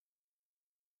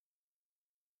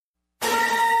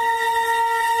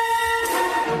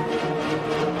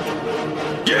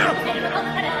Yeah.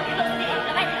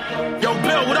 Yo,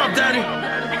 Bill, what up, Daddy?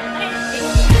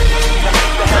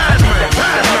 Bateman.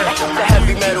 The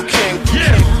heavy metal king.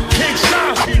 Yeah, King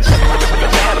Sean.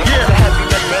 Yeah.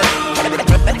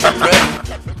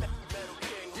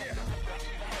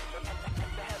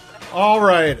 All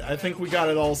right, I think we got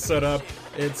it all set up.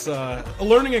 It's a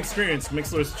learning experience.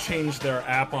 Mixler's changed their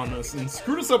app on us and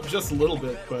screwed us up just a little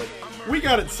bit, but we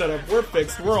got it set up. We're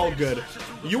fixed. We're all good.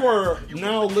 You are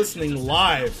now listening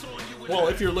live, well,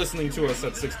 if you're listening to us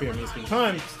at 6 p.m. Eastern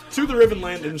Time, to the Riv and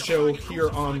Landin show here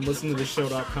on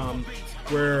listentothisshow.com,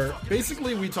 where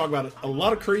basically we talk about a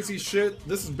lot of crazy shit.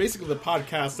 This is basically the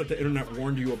podcast that the internet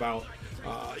warned you about.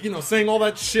 Saying all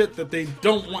that shit that they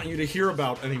don't want you to hear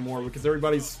about anymore because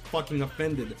everybody's fucking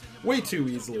offended way too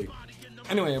easily.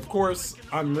 Anyway, of course,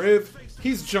 I'm Riv,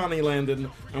 he's Johnny Landin,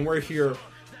 and we're here.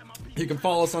 You can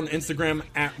follow us on Instagram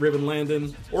at Riv and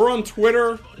Landin, or on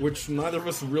Twitter, which neither of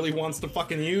us really wants to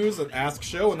fucking use, at Ask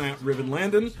Show and at Riv and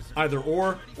Landin, either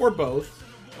or both,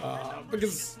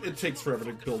 because it takes forever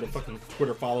to build a fucking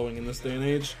Twitter following in this day and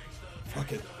age.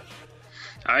 Fuck it.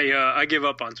 I give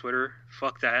up on Twitter.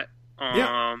 Fuck that.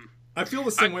 Yeah, I feel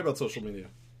the same way about social media.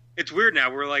 It's weird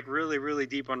now. We're like really, really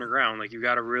deep underground. Like you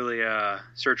got to really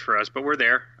search for us, but we're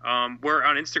there. We're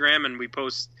on Instagram and we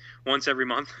post once every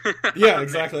month. Yeah,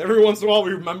 exactly. Every once in a while,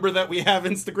 we remember that we have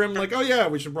Instagram. Like, oh yeah,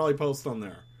 we should probably post on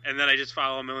there. And then I just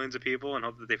follow millions of people and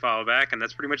hope that they follow back, and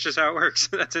that's pretty much just how it works.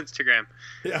 That's Instagram.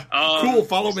 Yeah. Cool.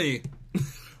 Follow me.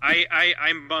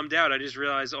 I'm bummed out. I just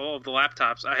realized all of the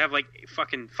laptops. I have like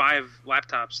fucking 5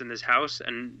 laptops in this house,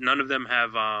 and none of them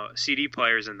have CD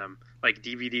players in them, like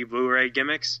DVD, Blu-ray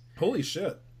gimmicks. Holy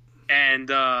shit! And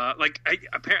I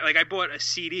bought a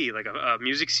CD, like a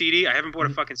music CD. I haven't bought a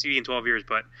fucking CD in 12 years,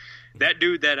 but that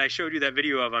dude that I showed you that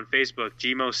video of on Facebook,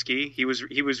 Gmo Ski, he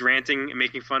was ranting and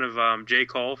making fun of J.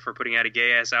 Cole for putting out a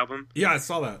gay ass album. Yeah, I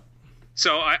saw that.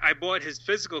 So I bought his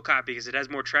physical copy because it has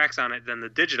more tracks on it than the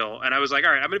digital. And I was like,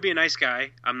 all right, I'm going to be a nice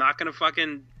guy. I'm not going to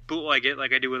fucking bootleg it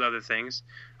like I do with other things.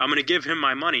 I'm going to give him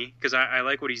my money because I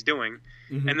like what he's doing.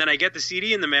 Mm-hmm. And then I get the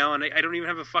CD in the mail, and I don't even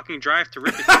have a fucking drive to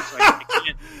rip it to. So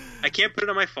I can't put it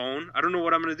on my phone. I don't know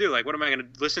what I'm going to do. Like, what am I going to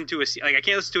listen to? I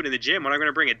can't listen to it in the gym. What am I going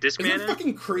to bring a Discman in? Isn't it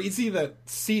fucking crazy that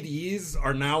CDs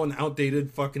are now an outdated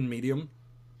fucking medium?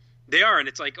 They are, and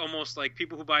it's like almost like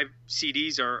people who buy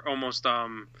CDs are almost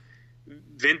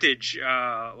vintage,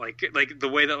 like the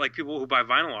way that like people who buy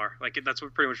vinyl are. Like that's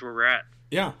pretty much where we're at.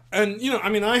 Yeah, and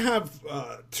I have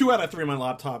 2 out of 3 of my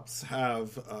laptops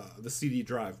have the CD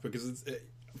drive because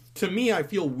to me I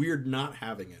feel weird not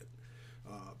having it.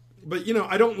 But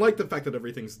I don't like the fact that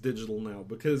everything's digital now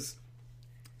because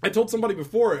I told somebody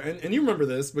before, and you remember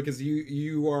this because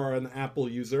you are an Apple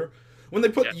user, when they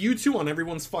put U2 on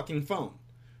everyone's fucking phone.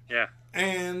 Yeah.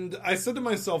 And I said to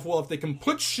myself, well, if they can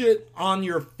put shit on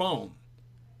your phone,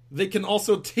 they can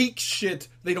also take shit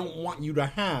they don't want you to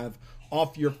have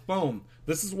off your phone.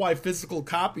 This is why physical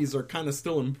copies are kind of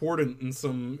still important in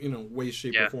some, way,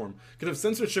 shape, or form. Because if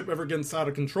censorship ever gets out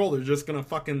of control, they're just going to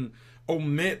fucking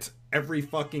omit every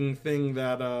fucking thing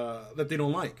that they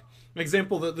don't like. An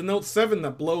example, the Note 7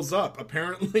 that blows up.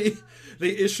 Apparently,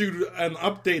 they issued an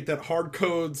update that hard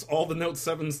codes all the Note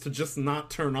 7s to just not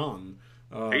turn on.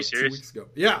 Are you serious? 2 weeks ago.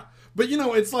 Yeah. But,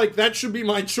 it's like, that should be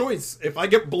my choice. If I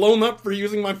get blown up for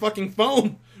using my fucking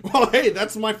phone, well, hey,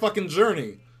 that's my fucking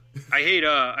journey. I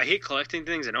hate collecting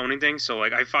things and owning things, so,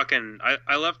 like,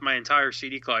 I left my entire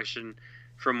CD collection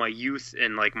from my youth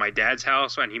in, like, my dad's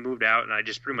house when he moved out, and I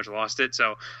just pretty much lost it.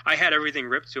 So I had everything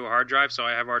ripped to a hard drive, so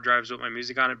I have hard drives with my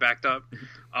music on it backed up.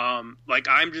 Like,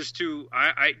 I'm just too...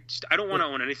 I don't want to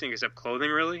own anything except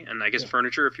clothing, really, and I guess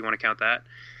furniture, if you want to count that.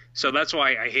 So that's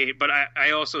why I hate, but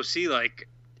I also see, like,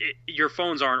 your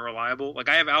phones aren't reliable. Like,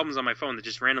 I have albums on my phone that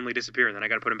just randomly disappear, and then I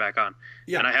got to put them back on.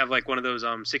 Yeah. And I have, like, one of those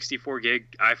 64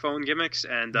 gig iPhone gimmicks,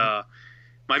 and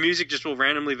my music just will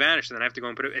randomly vanish, and then I have to go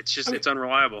and put it. It's just, it's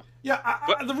unreliable. Yeah,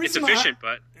 it's efficient,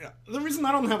 but... Yeah, the reason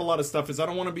I don't have a lot of stuff is I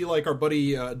don't want to be like our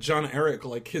buddy John Eric.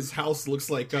 Like, his house looks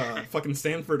like fucking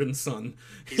Sanford and Son.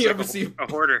 He's like a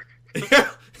hoarder.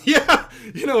 Yeah.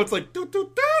 It's like...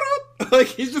 Like,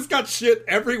 he's just got shit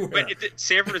everywhere. But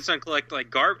Sanford and Son collected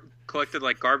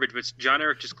like garbage, but John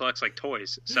Eric just collects like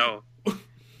toys. So,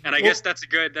 and I guess that's a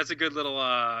good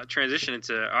little transition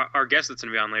into our guest that's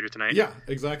going to be on later tonight. Yeah,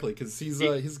 exactly, because he's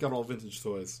got all vintage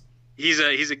toys. He's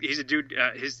a dude.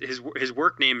 His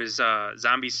work name is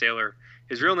Zombie Sailor,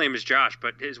 His real name is Josh,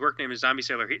 but his work name is Zombie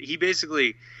Sailor. He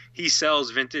basically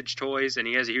sells vintage toys, and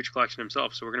he has a huge collection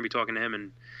himself. So we're going to be talking to him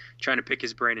and trying to pick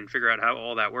his brain and figure out how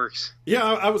all that works. Yeah,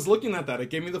 I was looking at that.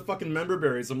 It gave me the fucking member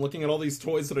berries. I'm looking at all these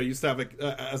toys that I used to have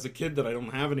as a kid that I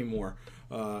don't have anymore.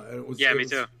 It was me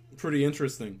too. Pretty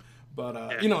interesting. But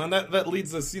and that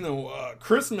leads us.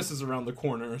 Christmas is around the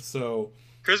corner, so.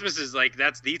 Christmas is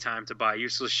that's the time to buy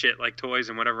useless shit like toys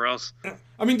and whatever else.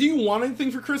 I mean, do you want anything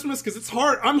for Christmas? Because it's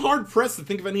hard. I'm hard pressed to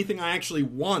think of anything I actually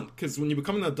want. Because when you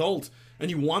become an adult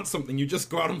and you want something, you just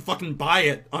go out and fucking buy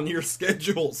it on your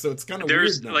schedule. So it's kind of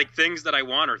weird now. There's things that I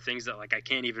want or things that I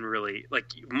can't even really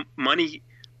money.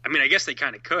 I mean, I guess they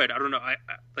kind of could. I don't know. I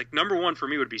number one for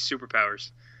me would be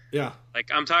superpowers. Yeah.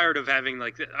 I'm tired of having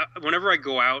whenever I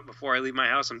go out before I leave my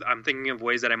house, I'm thinking of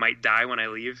ways that I might die when I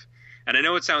leave. And I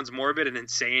know it sounds morbid and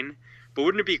insane, but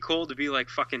wouldn't it be cool to be like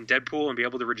fucking Deadpool and be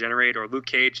able to regenerate, or Luke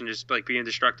Cage and just be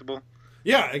indestructible?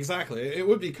 Yeah, exactly. It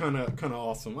would be kind of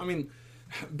awesome. I mean,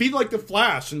 be like the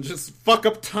Flash and just fuck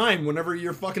up time whenever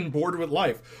you're fucking bored with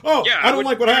life. Oh, yeah, I don't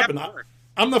like what happened.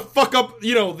 I'm the fuck up,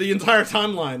 the entire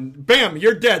timeline. Bam,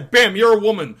 you're dead. Bam, you're a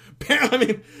woman. Bam, I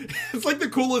mean, it's like the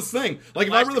coolest thing. Like,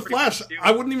 if I were the Flash,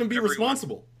 I wouldn't even be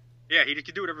responsible. Yeah, he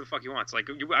could do whatever the fuck he wants.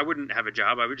 I wouldn't have a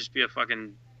job. I would just be a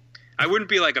fucking... I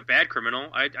wouldn't be a bad criminal.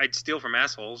 I'd steal from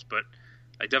assholes, but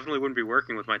I definitely wouldn't be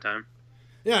working with my time.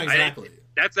 Yeah, exactly.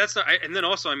 That's not, and then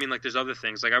also, I mean, there's other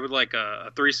things. I would like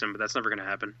a threesome, but that's never going to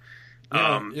happen.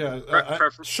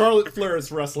 Charlotte Flair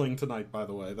is wrestling tonight, by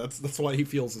the way. That's why he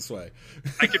feels this way.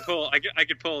 I could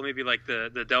pull maybe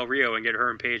the Del Rio and get her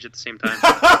and Paige at the same time.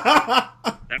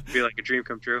 That would be a dream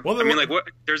come true. Well, I mean,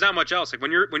 there's not much else.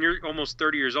 When you're almost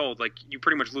 30 years old, you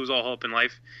pretty much lose all hope in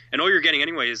life, and all you're getting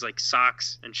anyway is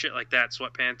socks and shit like that,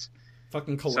 sweatpants.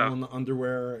 Fucking cologne,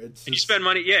 underwear. And you spend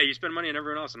money. Yeah, you spend money on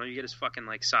everyone else, and all you get is fucking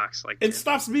socks. It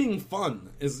stops being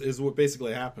fun. Is what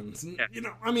basically happens. Yeah.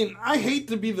 I mean, I hate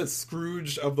to be the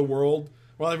Scrooge of the world.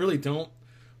 Well, I really don't.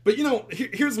 But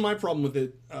here's my problem with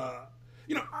it.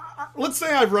 Let's say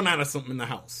I've run out of something in the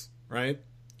house, right?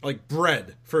 Like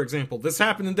bread, for example. This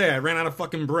happened today. I ran out of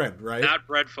fucking bread, right? Not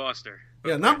Bread Foster.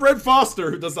 Yeah, not Bread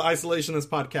Foster, who does the Isolationist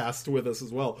podcast with us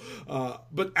as well.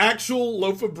 But actual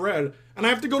loaf of bread. And I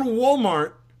have to go to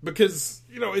Walmart because,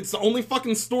 it's the only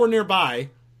fucking store nearby.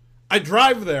 I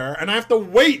drive there, and I have to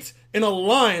wait in a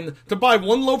line to buy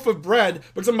one loaf of bread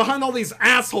because I'm behind all these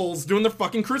assholes doing their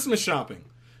fucking Christmas shopping.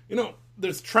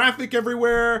 There's traffic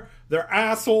everywhere. There are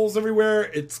assholes everywhere.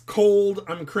 It's cold.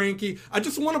 I'm cranky. I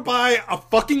just want to buy a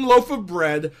fucking loaf of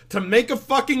bread to make a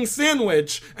fucking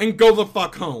sandwich and go the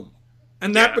fuck home.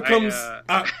 And that becomes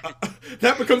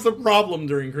that becomes a problem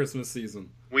during Christmas season.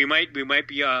 We might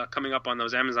be coming up on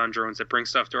those Amazon drones that bring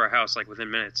stuff to our house within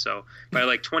minutes. So by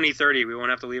 2030, we won't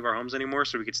have to leave our homes anymore,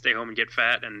 so we could stay home and get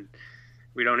fat, and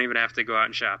we don't even have to go out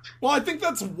and shop. Well, I think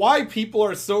that's why people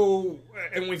are so,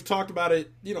 and we've talked about it,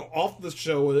 off the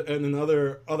show and in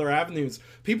other avenues.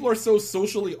 People are so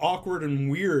socially awkward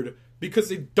and weird because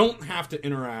they don't have to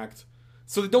interact,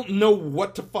 so they don't know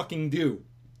what to fucking do.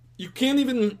 You can't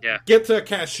even get to a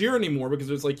cashier anymore because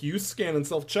there's use scan and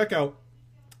self-checkout.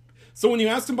 So when you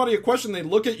ask somebody a question, they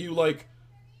look at you like,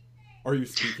 are you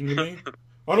speaking to me?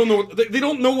 I don't know. They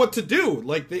don't know what to do.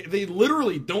 They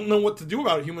literally don't know what to do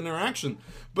about human interaction.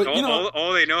 But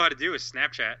all they know how to do is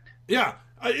Snapchat. Yeah.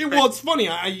 It's funny.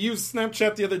 I used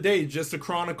Snapchat the other day just to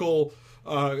chronicle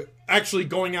actually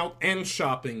going out and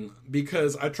shopping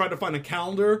because I tried to find a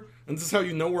calendar, and this is how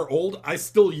you know we're old. I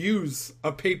still use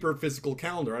a paper physical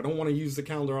calendar. I don't want to use the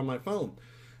calendar on my phone.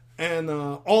 And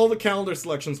all the calendar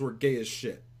selections were gay as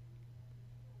shit.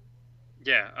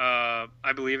 Yeah,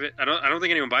 I believe it. I don't think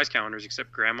anyone buys calendars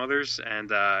except grandmothers and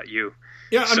you.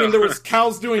 Yeah, I mean, there was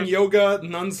cows doing yoga,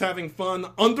 nuns having fun,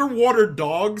 underwater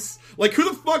dogs. Who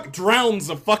the fuck drowns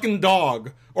a fucking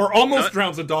dog? Or almost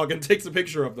drowns a dog and takes a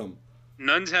picture of them?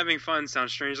 Nuns having fun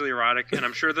sounds strangely erotic, and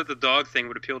I'm sure that the dog thing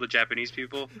would appeal to Japanese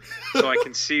people. So I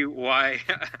can see why.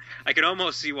 I can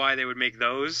almost see why they would make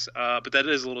those. But that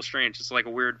is a little strange. It's like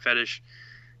a weird fetish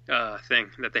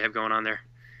thing that they have going on there.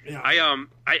 Yeah.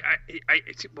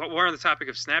 While we're on the topic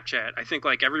of Snapchat, I think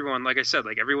everyone, like I said,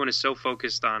 everyone is so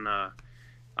focused on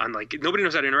nobody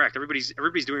knows how to interact. Everybody's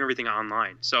doing everything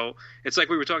online. So it's like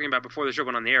we were talking about before the show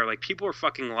went on the air. People are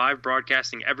fucking live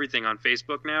broadcasting everything on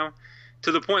Facebook now,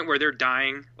 to the point where they're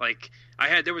dying.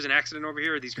 There was an accident over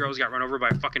here. These girls got run over by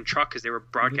a fucking truck because they were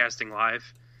broadcasting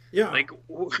live. Yeah.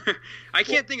 I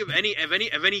can't think of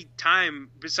any time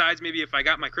besides maybe if I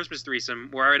got my Christmas threesome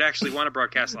where I'd actually want to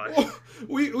broadcast live. Well,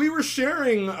 we were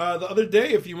sharing the other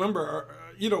day, if you remember,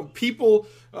 people,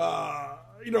 I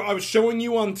was showing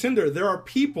you on Tinder, there are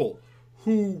people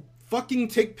who fucking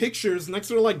take pictures next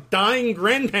to their, like, dying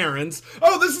grandparents.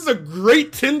 Oh, this is a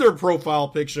great Tinder profile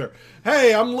picture.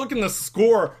 Hey, I'm looking to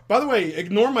score. By the way,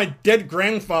 ignore my dead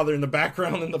grandfather in the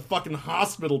background in the fucking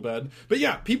hospital bed. But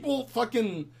yeah, people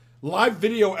fucking live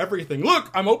video everything. Look,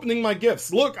 I'm opening my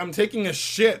gifts. Look, I'm taking a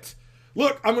shit.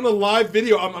 Look, I'm in a live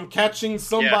video. I'm catching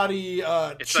somebody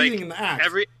cheating like in the act.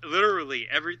 Literally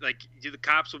every the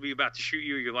cops will be about to shoot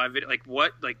you. Your live video, like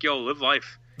what? Like yo, live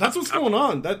life. That's what's going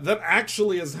on. That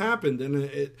actually has happened,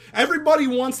 and everybody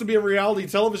wants to be a reality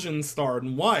television star.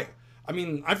 And why? I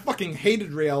mean, I fucking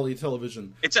hated reality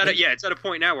television. It's at a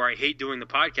point now where I hate doing the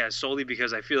podcast solely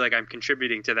because I feel like I'm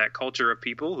contributing to that culture of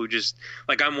people who just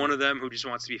like I'm one of them who just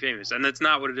wants to be famous, and that's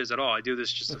not what it is at all. I do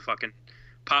this just to fucking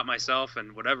pop myself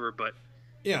and whatever. But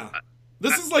yeah,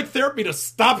 this is like therapy to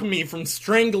stop me from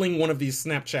strangling one of these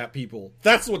Snapchat people.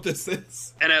 That's what this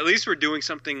is. And at least we're doing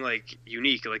something like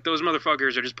unique. Like those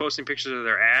motherfuckers are just posting pictures of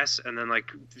their ass and then like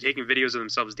taking videos of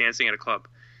themselves dancing at a club.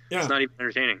 Yeah. It's not even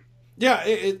entertaining. Yeah,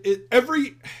 I'm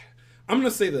going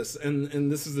to say this,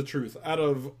 and this is the truth. Out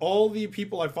of all the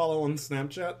people I follow on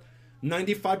Snapchat,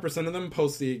 95% of them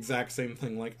post the exact same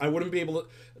thing. Like, I wouldn't be able to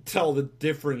tell the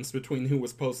difference between who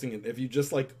was posting it. If you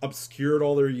just, like, obscured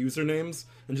all their usernames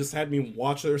and just had me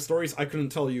watch their stories, I couldn't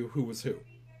tell you who was who.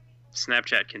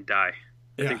 Snapchat can die.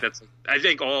 I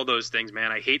think all those things,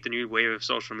 man. I hate the new wave of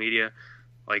social media.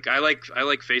 Like I like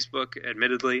Facebook,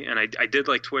 admittedly, and I did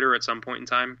like Twitter at some point in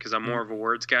time because I'm more of a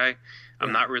words guy.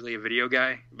 I'm not really a video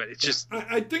guy, but it's just.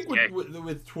 I think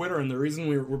with Twitter, and the reason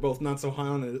we're both not so high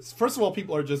on it is, first of all,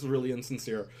 people are just really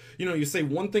insincere. You know, you say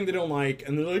one thing they don't like,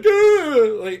 and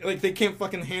they're like they can't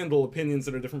fucking handle opinions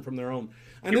that are different from their own.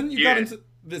 And then you got into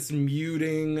this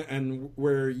muting, and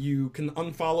where you can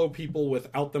unfollow people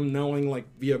without them knowing, like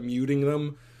via muting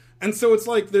them. And so it's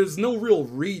like there's no real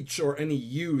reach or any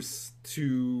use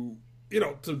to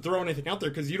throw anything out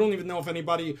there because you don't even know if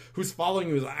anybody who's following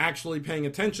you is actually paying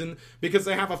attention because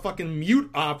they have a fucking mute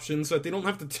option so that they don't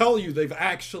have to tell you they've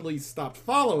actually stopped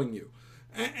following you.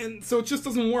 And so it just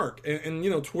doesn't work. And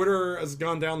Twitter has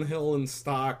gone down the hill in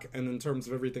stock and in terms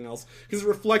of everything else because it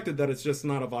reflected that it's just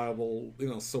not a viable,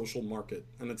 social market.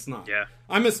 And it's not. Yeah.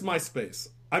 I miss MySpace.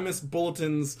 I miss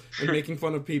bulletins and making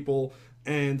fun of people.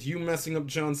 And you messing up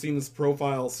John Cena's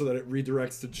profile so that it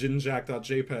redirects to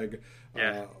jinjack.jpg.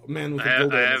 Yeah, man with a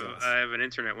dildo. I have an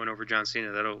internet win over John Cena.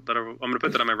 I'm going to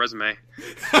put that on my resume.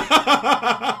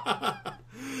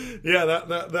 Yeah,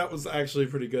 that was actually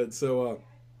pretty good. So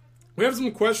we have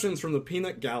some questions from the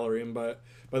Peanut Gallery, and by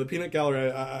the Peanut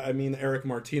Gallery, I mean Eric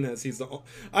Martinez.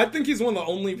 I think he's one of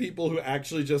the only people who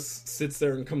actually just sits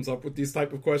there and comes up with these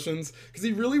type of questions because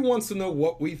he really wants to know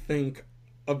what we think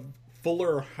of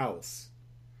Fuller House.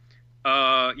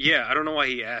 Yeah, I don't know why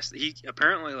he asked. He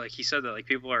apparently, he said that,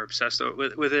 people are obsessed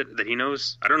with it, that he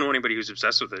knows. I don't know anybody who's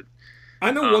obsessed with it.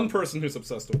 I know one person who's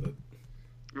obsessed with it.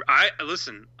 I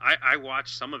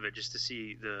watched some of it just to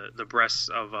see the breasts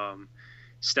of,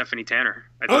 Stephanie Tanner.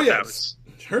 I thought that was...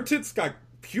 Her tits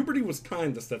puberty was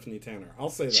kind to Stephanie Tanner. I'll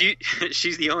say that.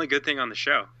 She's the only good thing on the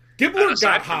show. Gibbler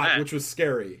got hot, which was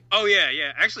scary. Oh,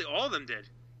 yeah. Actually, all of them did.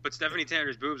 But Stephanie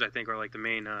Tanner's boobs, I think, are, the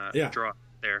main draw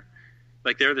there.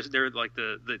 They're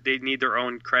they need their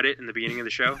own credit in the beginning of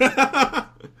the show. They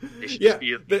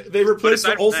replaced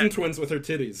the Olsen twins with her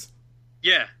titties.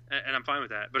 Yeah, and I'm fine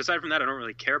with that. But aside from that, I don't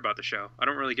really care about the show. I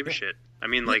don't really give a shit. I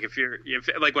mean, if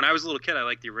when I was a little kid, I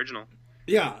liked the original.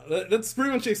 Yeah, that's pretty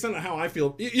much the extent of how I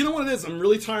feel. You know what it is? I'm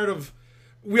really tired of...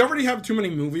 We already have too many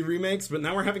movie remakes, but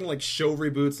now we're having, show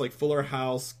reboots like Fuller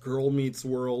House, Girl Meets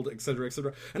World, etc.,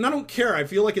 etc. And I don't care. I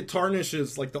feel like it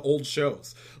tarnishes, the old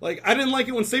shows. I didn't like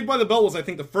it when Saved by the Bell was, I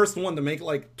think, the first one to make,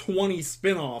 20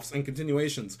 spin-offs and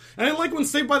continuations. And I didn't like when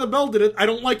Saved by the Bell did it. I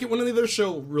don't like it when any other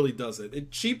show really does it.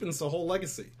 It cheapens the whole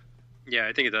legacy. Yeah,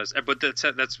 I think it does. But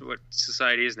that's what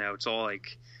society is now. It's all,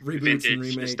 reboots vintage, and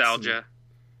remakes, nostalgia.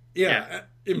 Yeah.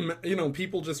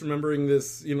 People just remembering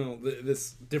this,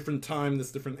 this different time,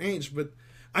 this different age, but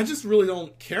I just really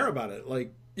don't care about it.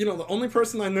 The only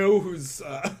person I know who's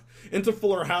into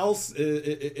Fuller House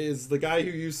is the guy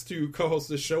who used to co-host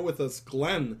this show with us,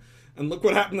 Glenn, and look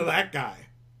what happened to that guy.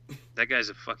 That guy's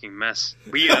a fucking mess.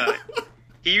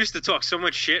 He used to talk so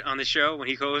much shit on the show when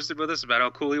he co-hosted with us about how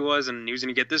cool he was, and he was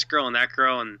going to get this girl and that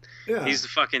girl, and he's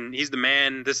the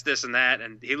man, this and that,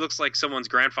 and he looks like someone's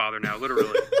grandfather now,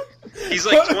 literally. He's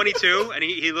 22, and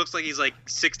he looks like he's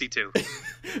 62.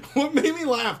 What made me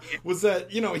laugh was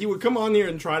that, he would come on here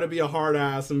and try to be a hard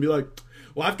ass and be like,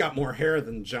 well, I've got more hair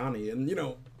than Johnny, and,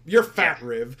 you're fat,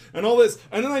 Riv, and all this,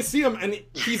 and then I see him, and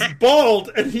he's bald,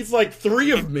 and he's like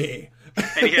 3 of me.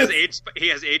 And he has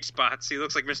age spots. He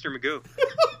looks like Mr. Magoo.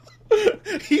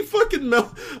 He fucking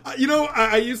melt. You know,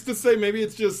 I used to say maybe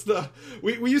it's just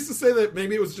we used to say that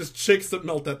maybe it was just chicks that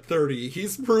melt at 30.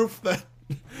 He's proof that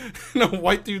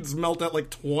white dudes melt at like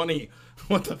 20.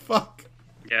 What the fuck?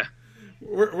 Yeah.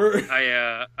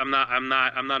 I'm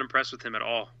not impressed with him at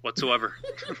all whatsoever.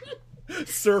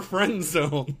 Sir Friend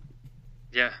Zone.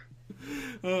 Yeah.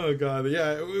 Oh god,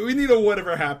 yeah. We need a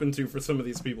whatever happened to for some of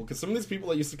these people, because some of these people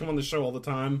that used to come on the show all the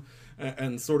time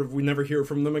and sort of we never hear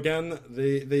from them again.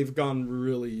 They've gone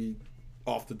really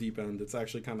off the deep end. It's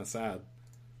actually kind of sad.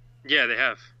 Yeah, they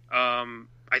have.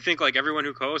 I think like everyone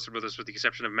who co-hosted with us, with the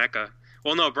exception of Mecca.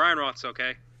 Well, no, Brian Roth's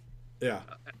okay. Yeah.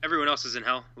 Everyone else is in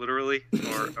hell, literally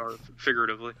or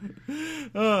figuratively.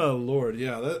 Oh Lord,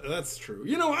 yeah, that's true.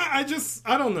 You know, I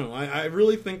don't know. I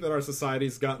really think that our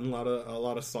society's gotten a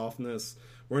lot of softness.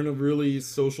 We're in a really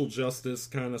social justice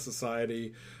kind of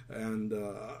society, and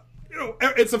you know,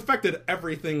 it's affected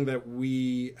everything that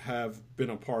we have been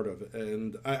a part of.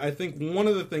 And I think one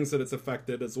of the things that it's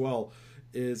affected as well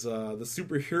is the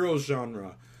superhero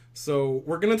genre. So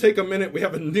we're going to take a minute. We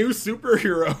have a new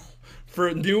superhero for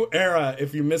a new era.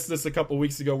 If you missed this a couple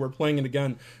weeks ago, we're playing it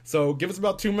again. So give us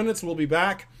about 2 minutes. We'll be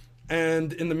back.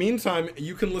 And in the meantime,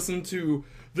 you can listen to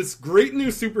this great new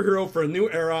superhero for a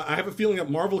new era. I have a feeling that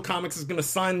Marvel Comics is going to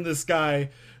sign this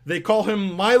guy. They call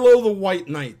him Milo the White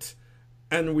Knight.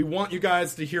 And we want you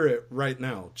guys to hear it right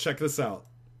now. Check this out.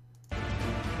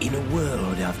 In a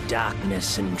world of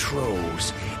darkness and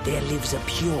trolls, there lives a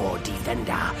pure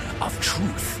defender of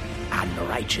truth and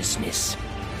righteousness.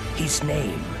 His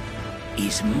name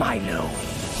is Milo,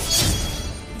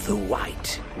 the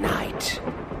White Knight.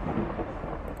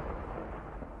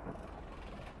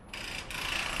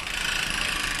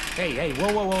 Hey,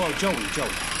 whoa, Joey.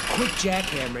 Quit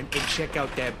jackhammering and check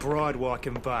out that broad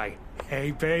walking by.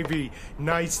 Hey, baby,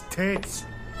 nice tits.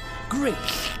 Great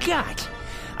Scott!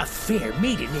 A fair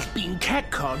maiden is being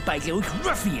catcalled by those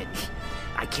ruffians.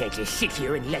 I can't just sit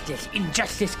here and let this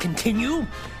injustice continue.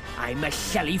 I must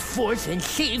sally forth and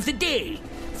save the day,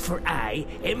 for I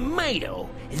am Milo,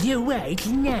 the White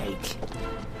Knight.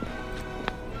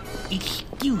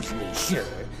 Excuse me, sir,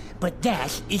 but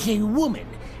that is a woman,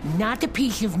 not a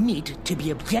piece of meat to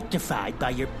be objectified by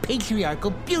your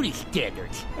patriarchal beauty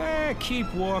standards.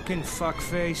 Keep walking,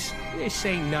 fuckface. This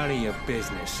ain't none of your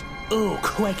business. Oh,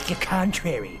 quite the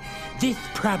contrary. This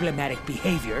problematic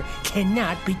behavior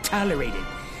cannot be tolerated.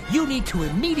 You need to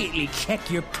immediately check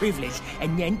your privilege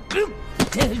and then...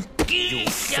 You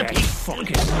fat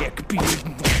fucking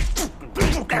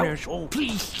neckbeard. Asshole.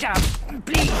 Please stop.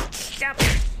 Please stop.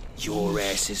 Your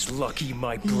ass is lucky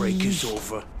my break is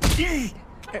over.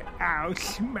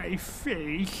 Ouch, my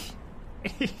face.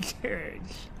 It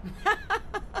hurts.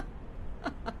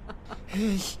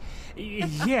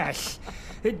 Yes.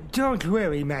 Don't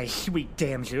worry, my sweet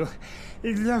damsel.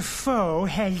 The foe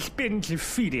has been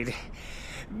defeated.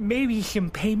 Maybe some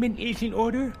payment is in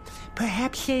order?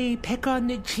 Perhaps a peck on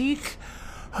the cheek?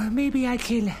 Or maybe I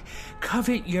can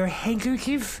covet your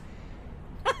handkerchief?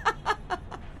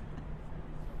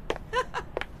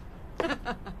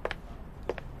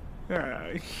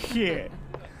 Oh, shit.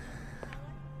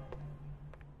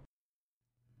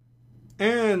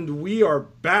 And we are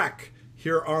back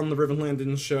here on the Riv and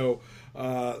Landin show.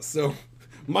 So,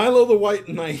 Milo the White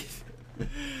Knight.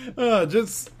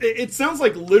 It sounds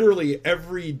like literally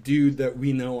every dude that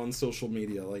we know on social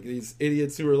media. Like these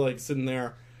idiots who are like sitting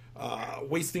there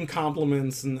wasting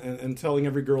compliments and telling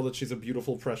every girl that she's a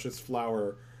beautiful, precious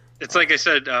flower. It's like I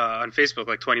said on Facebook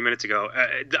like 20 minutes ago.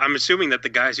 I'm assuming that the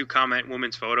guys who comment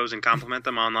women's photos and compliment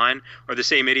them online are the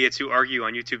same idiots who argue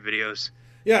on YouTube videos.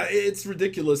 Yeah, it's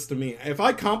ridiculous to me. If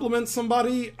I compliment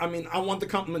somebody, I mean, I want the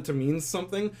compliment to mean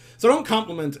something. So I don't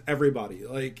compliment everybody.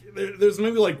 Like, there's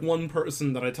maybe like one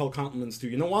person that I tell compliments to.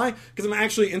 You know why? Because I'm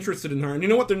actually interested in her. And you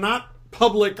know what? They're not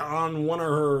public on one of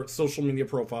her social media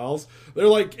profiles. They're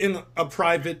like in a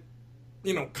private,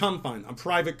 confine, a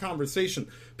private conversation.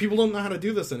 People don't know how to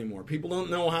do this anymore. People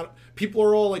don't know how people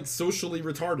are all like socially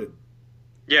retarded.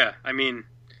 Yeah, I mean,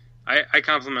 I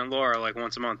compliment Laura like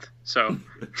once a month, so.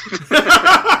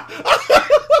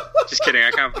 Just kidding,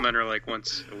 I compliment her like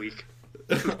once a week.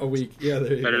 A week, yeah,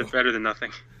 there you go. Better than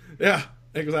nothing. Yeah,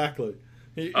 exactly.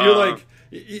 You're like,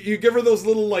 you give her those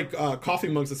little like coffee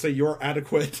mugs that say you're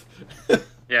adequate.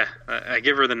 Yeah, I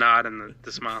give her the nod and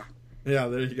the smile. Yeah,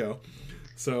 there you go.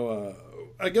 So,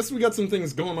 I guess we got some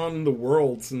things going on in the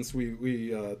world since we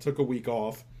took a week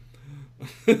off.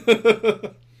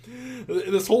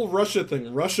 This whole Russia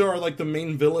thing. Russia are like the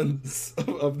main villains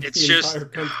of the entire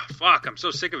country. Fuck, I'm so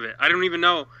sick of it. I don't even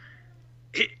know.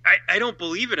 I don't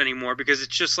believe it anymore because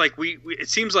it's just like it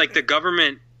seems like the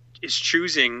government is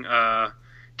choosing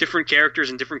different characters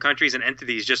in different countries and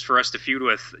entities just for us to feud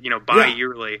with,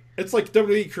 bi-yearly. It's like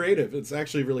WWE creative. It's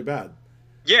actually really bad.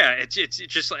 Yeah, it's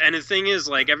just, and the thing is,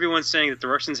 like, everyone's saying that the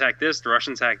Russians hacked this, the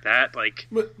Russians hacked that, like.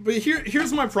 But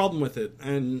here's my problem with it,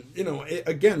 and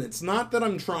again, it's not that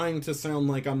I'm trying to sound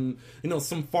like I'm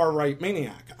some far right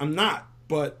maniac. I'm not,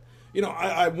 but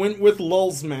I went with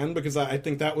Lulz Man because I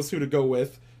think that was who to go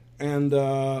with, and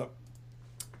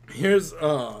here's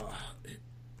the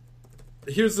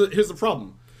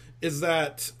problem, is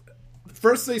that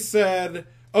first they said,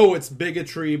 oh, it's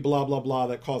bigotry, blah, blah, blah,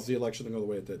 that caused the election to go the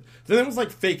way it did. Then it was like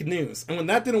fake news. And when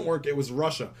that didn't work, it was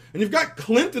Russia. And you've got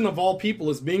Clinton, of all people,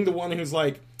 as being the one who's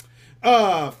like,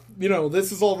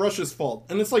 this is all Russia's fault.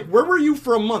 And it's like, where were you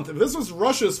for a month? If this was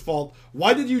Russia's fault,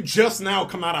 why did you just now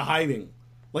come out of hiding?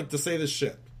 Like, to say this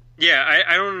shit? Yeah,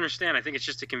 I don't understand. I think it's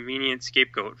just a convenient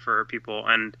scapegoat for people.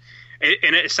 And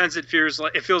in a sense, it feels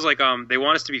like they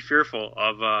want us to be fearful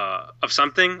of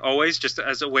something always, just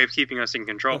as a way of keeping us in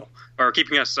control or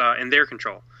keeping us in their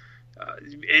control.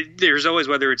 There's always,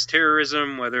 whether it's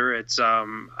terrorism, whether it's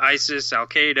ISIS, Al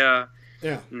Qaeda,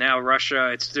 now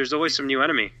Russia. There's always some new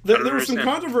enemy. There was some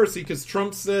controversy because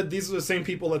Trump said these are the same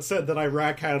people that said that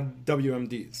Iraq had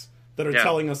WMDs that are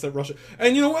telling us that Russia.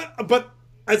 And you know what? But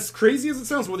as crazy as it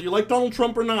sounds, whether you like Donald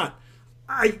Trump or not,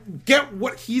 I get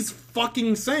what he's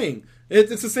fucking saying.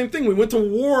 It's the same thing. We went to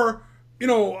war,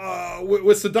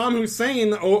 with Saddam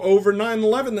Hussein over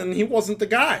 9/11, and he wasn't the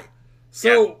guy.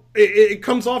 So it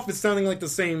comes off as sounding like the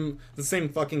same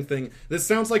fucking thing. This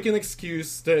sounds like an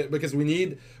excuse because we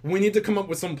need to come up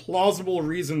with some plausible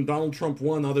reason Donald Trump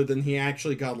won other than he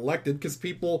actually got elected, because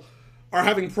people are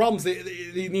having problems.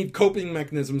 They need coping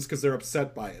mechanisms because they're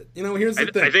upset by it. Here's the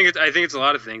thing. I think it's a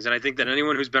lot of things, and I think that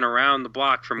anyone who's been around the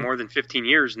block for more than 15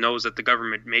 years knows that the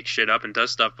government makes shit up and does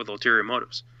stuff with ulterior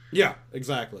motives. Yeah,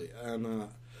 exactly. And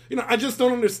I just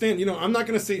don't understand. I'm not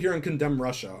going to sit here and condemn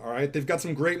Russia. All right, they've got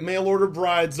some great mail order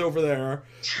brides over there.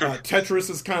 Tetris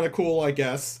is kind of cool, I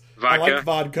guess. Vodka. I like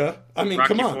vodka. I mean,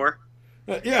 Rocky come on.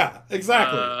 Yeah,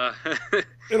 exactly.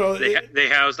 They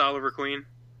housed Oliver Queen.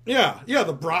 Yeah,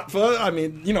 the Bratva. I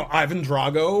mean, Ivan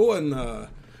Drago, and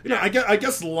I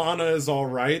guess Lana is all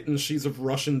right, and she's of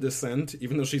Russian descent,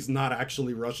 even though she's not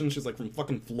actually Russian. She's like from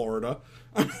fucking Florida.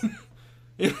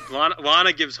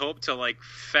 Lana gives hope to like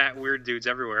fat weird dudes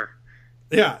everywhere.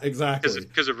 Yeah, exactly.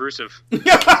 Because of Rusev.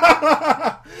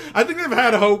 I think they've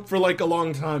had hope for like a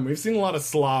long time. We've seen a lot of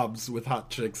slobs with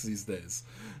hot chicks these days,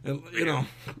 and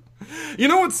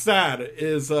what's sad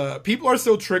is people are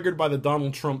so triggered by the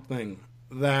Donald Trump thing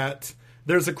that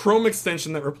there's a Chrome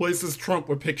extension that replaces Trump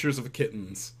with pictures of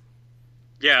kittens.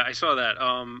 Yeah, I saw that.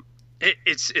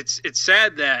 It's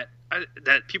sad that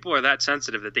people are that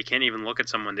sensitive that they can't even look at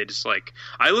someone. They just like,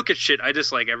 I look at shit I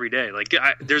dislike every day. Like,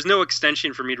 there's no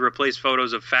extension for me to replace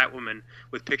photos of fat women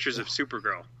with pictures of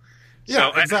Supergirl.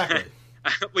 Yeah, so, exactly.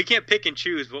 We can't pick and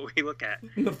choose what we look at.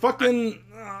 The fucking,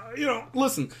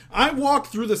 listen, I walk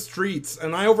through the streets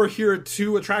and I overhear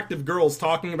two attractive girls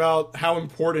talking about how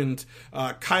important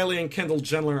Kylie and Kendall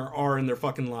Jenner are in their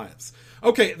fucking lives.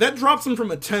 Okay, that drops them from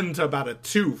a 10 to about a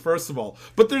 2, first of all.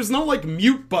 But there's no, like,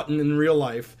 mute button in real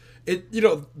life. The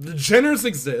Jenners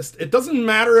exist. It doesn't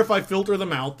matter if I filter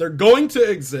them out. They're going to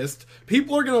exist.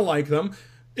 People are going to like them.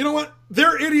 You know what?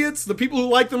 They're idiots. The people who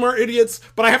like them are idiots,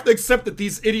 but I have to accept that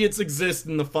these idiots exist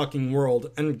in the fucking world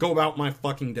and go about my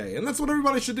fucking day. And that's what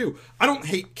everybody should do. I don't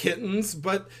hate kittens,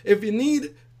 but if you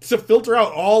need to filter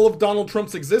out all of Donald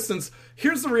Trump's existence,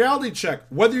 here's the reality check.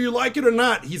 Whether you like it or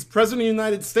not, he's president of the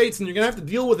United States, and you're going to have to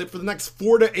deal with it for the next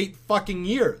 4 to 8 fucking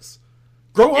years.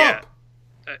 Grow up.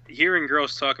 Hearing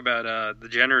girls talk about the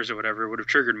Jenners or whatever would have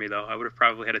triggered me, though. I would have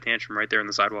probably had a tantrum right there on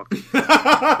the sidewalk.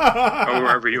 Or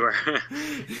wherever you are.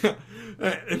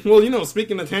 Well,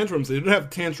 speaking of tantrums, they did have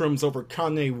tantrums over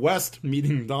Kanye West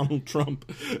meeting Donald Trump,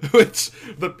 which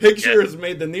the picture has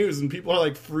made the news, and people are,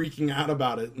 like, freaking out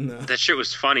about it. And, that shit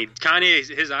was funny. Kanye,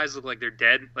 his eyes look like they're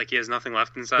dead, like he has nothing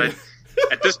left inside.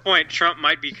 At this point, Trump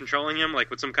might be controlling him, like,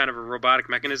 with some kind of a robotic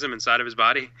mechanism inside of his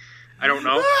body. I don't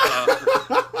know.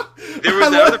 There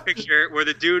was that other picture where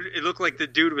it looked like the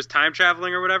dude was time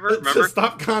traveling or whatever. Remember?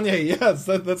 Stop Kanye. Yes,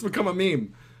 that's become a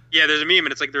meme. Yeah, there's a meme,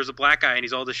 and it's like there's a black guy, and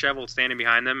he's all disheveled standing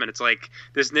behind them, and it's like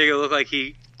this nigga looked like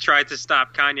he tried to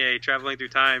stop Kanye traveling through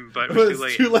time, but it was too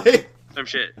late. Too late. Some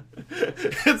shit.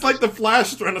 It's like the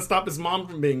Flash trying to stop his mom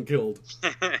from being killed.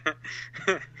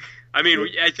 I mean,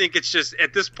 I think it's just,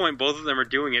 at this point, both of them are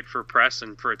doing it for press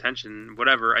and for attention,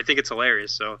 whatever. I think it's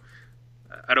hilarious, so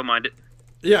I don't mind it.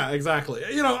 Yeah, exactly.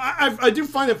 I do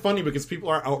find it funny because people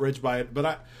are outraged by it,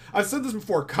 but I've said this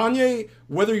before. Kanye,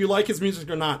 whether you like his music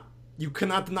or not, you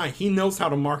cannot deny he knows how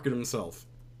to market himself.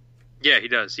 Yeah, he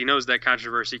does. He knows that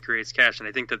controversy creates cash, and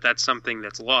I think that that's something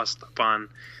that's lost upon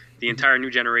the entire new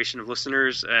generation of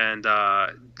listeners and,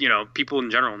 people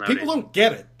in general nowadays. People don't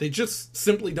get it. They just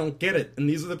simply don't get it. And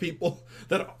these are the people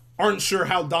that aren't sure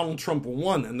how Donald Trump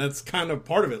won, and that's kind of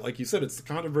part of it. Like you said, it's the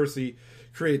controversy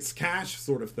creates cash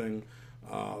sort of thing.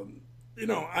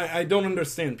 I don't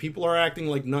understand. People are acting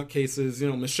like nutcases.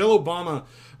 Michelle Obama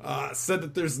said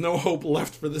that there's no hope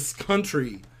left for this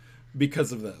country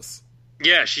because of this.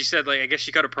 Yeah, she said, I guess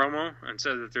she cut a promo and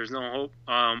said that there's no hope.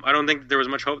 I don't think there was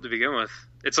much hope to begin with.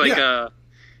 It's like, and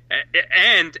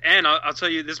I'll tell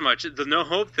you this much: the no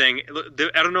hope thing.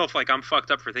 I don't know if I'm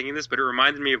fucked up for thinking this, but it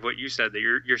reminded me of what you said, that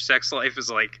your sex life is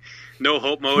like no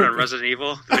hope mode on Resident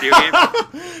Evil, the video game.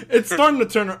 It's starting to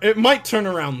turn. It might turn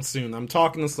around soon. I'm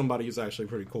talking to somebody who's actually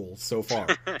pretty cool so far.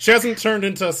 She hasn't turned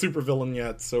into a supervillain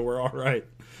yet, so we're all right,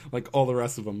 like all the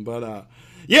rest of them. But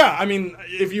yeah, I mean,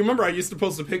 if you remember, I used to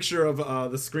post a picture of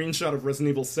the screenshot of Resident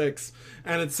Evil 6,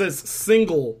 and it says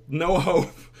single, no hope.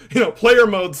 Player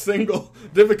mode, single,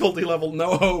 difficulty level,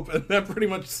 no hope. And that pretty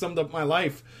much summed up my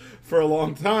life for a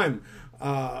long time.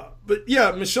 But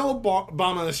yeah, Michelle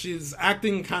Obama, she's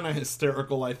acting kind of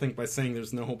hysterical, I think, by saying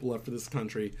there's no hope left for this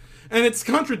country. And it's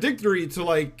contradictory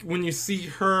to, when you see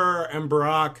her and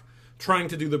Barack trying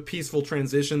to do the peaceful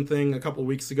transition thing a couple of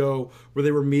weeks ago, where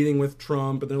they were meeting with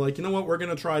Trump, and they're like, you know what, we're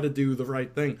going to try to do the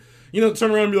right thing.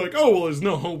 Turn around and be like, oh, well, there's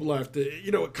no hope left.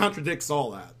 It contradicts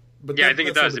all that. But yeah, I think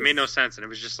it does. It made no sense, and it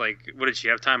was just like, what, did she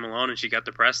have time alone and she got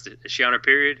depressed? Is she on her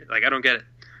period? I don't get it.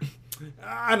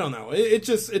 I don't know.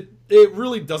 It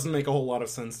really doesn't make a whole lot of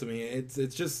sense to me.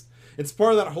 It's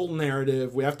part of that whole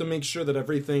narrative. We have to make sure that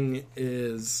everything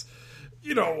is,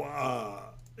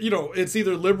 it's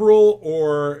either liberal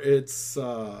or it's,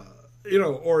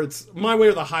 or it's my way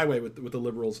or the highway with the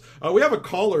liberals. We have a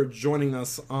caller joining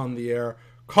us on the air.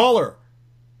 Caller!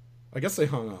 I guess they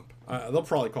hung up. They'll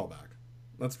probably call back.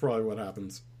 That's probably what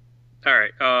happens. All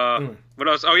right. What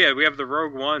else? Oh, yeah, we have the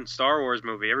Rogue One Star Wars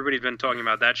movie. Everybody's been talking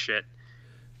about that shit.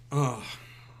 I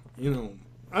don't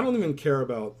even care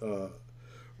about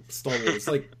Star Wars.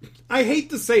 I hate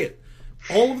to say it.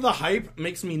 All of the hype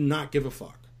makes me not give a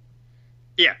fuck.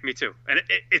 Yeah, me too. And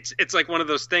it's like one of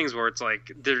those things where it's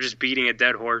like they're just beating a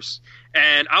dead horse.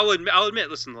 And I'll admit,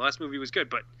 listen, the last movie was good,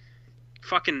 but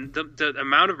fucking the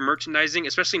amount of merchandising,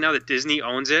 especially now that Disney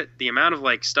owns it, the amount of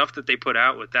stuff that they put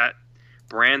out with that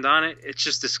brand on it, it's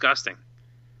just disgusting.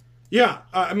 Yeah,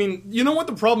 I mean, you know what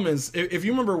the problem is? If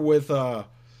you remember with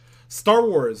Star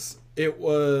Wars, it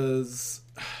was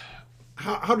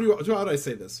how do I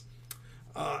say this?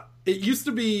 It used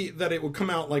to be that it would come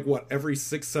out every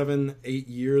 6, 7, 8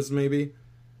 years maybe.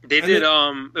 They did.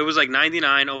 It was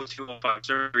 99, 02, 05,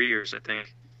 3 years, I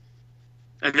think.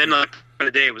 And then for the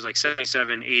day, it was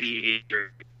 77, 80, 83.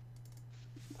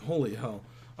 Holy hell!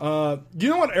 Do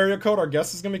you know what area code our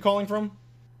guest is going to be calling from?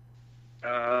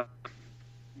 Let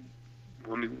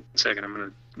me 1 second. I'm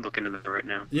going to look into that right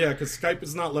now. Yeah, because Skype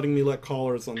is not letting me let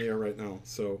callers on the air right now.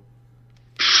 So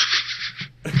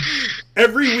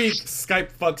every week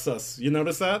Skype fucks us. You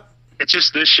notice that? It's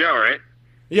just this show, right?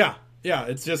 Yeah.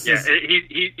 It's just he's at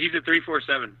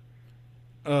 347.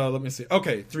 Let me see.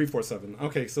 Okay, 347.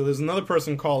 Okay, so there's another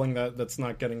person calling that's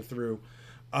not getting through.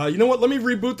 You know what? Let me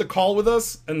reboot the call with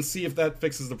us and see if that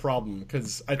fixes the problem,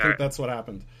 because I think that's what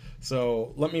happened.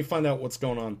 So let me find out what's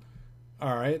going on.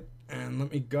 All right, and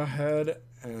let me go ahead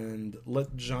and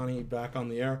let Johnny back on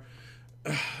the air.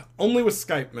 Only with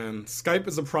Skype, man. Skype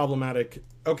is a problematic...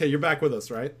 Okay, you're back with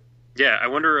us, right? Yeah, I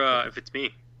wonder if it's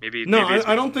me. Maybe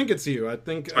I don't think it's you. I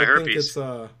think herpes.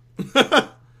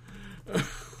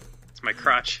 It's my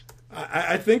crotch.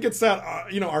 I think it's that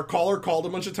our caller called a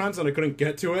bunch of times and I couldn't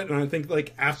get to it, and I think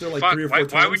after 3 or 4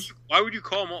 times. Why would you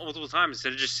call multiple times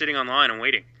instead of just sitting online and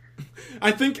waiting?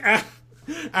 I think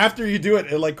after you do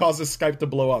it, it causes Skype to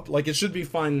blow up. It should be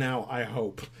fine now. I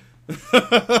hope.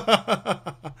 Fuck,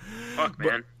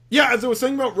 man. Yeah, as I was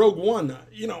saying about Rogue One,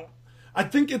 I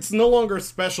think it's no longer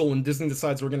special when Disney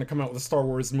decides we're going to come out with a Star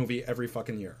Wars movie every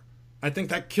fucking year. I think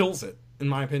that kills it, in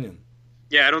my opinion.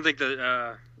 Yeah, I don't think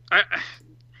that...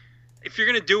 if you're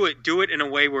going to do it in a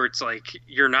way where it's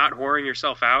you're not whoring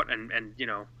yourself out and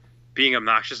being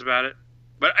obnoxious about it.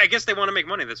 But I guess they want to make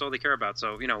money. That's all they care about.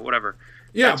 So, whatever.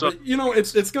 Yeah, but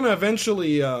it's going to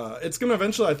eventually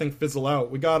I think fizzle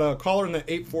out. We got a caller in the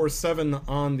 847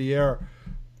 on the air,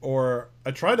 or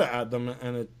I tried to add them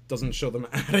and it doesn't show them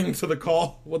adding to the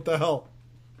call. What the hell?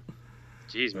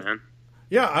 Jeez, man.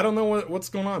 Yeah, I don't know what's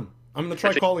going on. I'm going to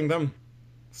try calling them.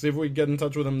 See if we can get in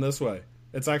touch with them this way.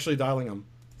 It's actually dialing them,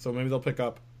 so maybe they'll pick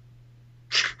up.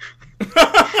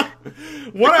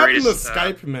 What happened to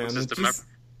Skype, man?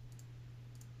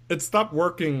 It stopped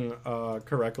working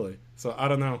correctly, so I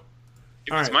don't know.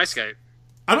 It's my Skype.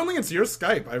 I don't think it's your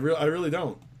Skype. I really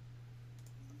don't.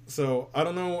 So I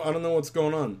don't know what's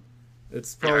going on.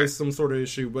 It's probably some sort of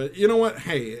issue, but you know what?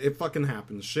 Hey, it fucking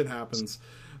happens. Shit happens.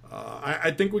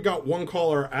 I think we got one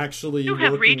caller actually. You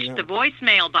have reached out. the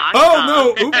voicemail box. Oh no!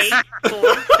 Oops.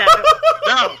 847.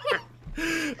 No.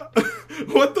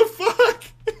 What the fuck?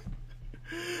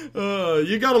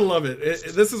 You gotta love it.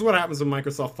 This is what happens when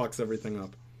Microsoft fucks everything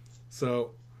up.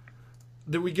 So,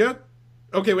 did we get?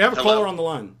 Okay, we have a caller on the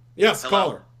line. Yes,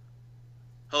 caller.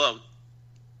 Hello.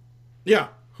 Yeah.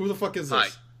 Who the fuck is this? Hi.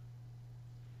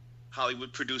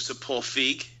 Hollywood producer Paul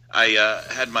Feig. I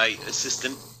had my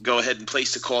assistant go ahead and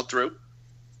place the call through.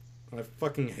 I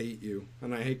fucking hate you,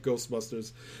 and I hate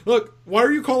Ghostbusters. Look, why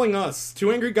are you calling us?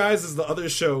 Two Angry Guys is the other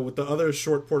show with the other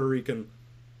short Puerto Rican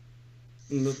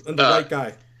and the white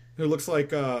guy who looks like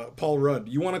Paul Rudd.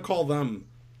 You want to call them?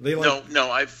 They like...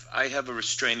 No, I have a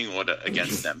restraining order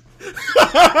against them.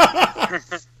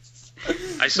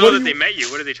 I saw that they met you.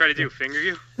 What did they try to do? Finger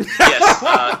you?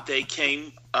 Yes, they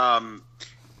came.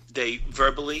 They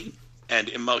verbally and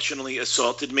emotionally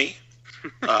assaulted me.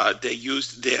 They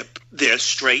used their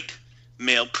straight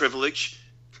male privilege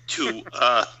to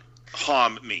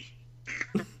harm me.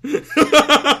 I'm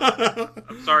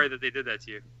sorry that they did that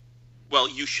to you. Well,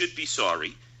 you should be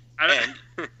sorry, and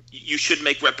you should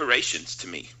make reparations to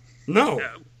me. No.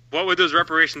 What would those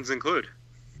reparations include?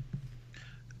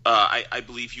 I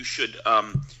believe you should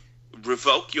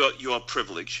revoke your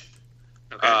privilege,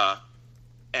 Okay.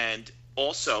 and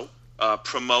also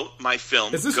promote my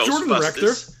film Is this Jordan Rector?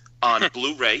 Ghostbusters on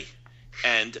Blu-ray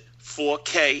and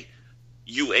 4K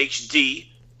UHD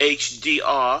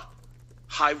HDR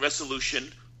high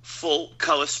resolution full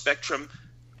color spectrum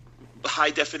high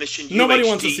definition Nobody UHD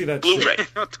wants to see that Blu-ray.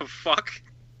 shit. What the fuck?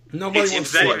 Nobody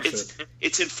wants to see that shit.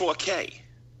 It's in 4K.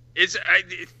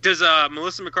 Does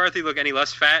Melissa McCarthy look any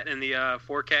less fat in the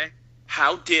 4K?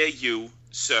 How dare you,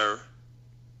 sir?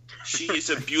 She is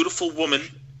a beautiful woman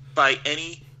by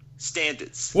any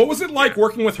standards. What was it like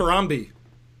working with Harambe?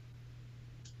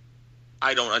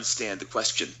 I don't understand the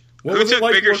question. What Who was it took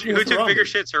like bigger working with Harambe?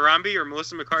 shits, Harambe or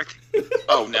Melissa McCarthy?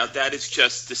 Oh, now that is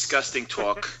just disgusting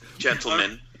talk,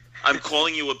 gentlemen. I'm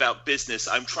calling you about business.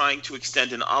 I'm trying to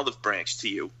extend an olive branch to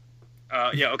you.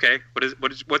 Yeah, okay.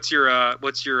 What's your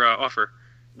offer?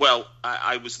 Well,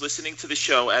 I was listening to the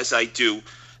show as I do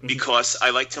because I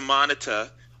like to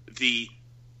monitor the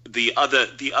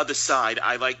other side.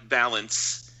 I like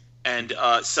balance. And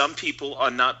some people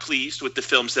are not pleased with the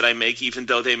films that I make, even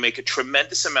though they make a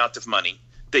tremendous amount of money.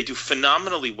 They do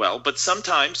phenomenally well. But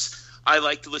sometimes I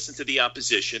like to listen to the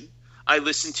opposition. I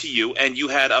listen to you, and you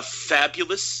had a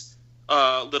fabulous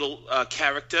little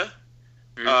character.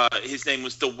 His name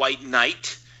was the White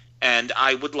Knight. And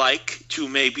I would like to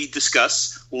maybe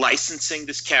discuss licensing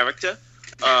this character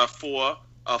for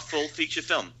a full feature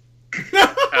film.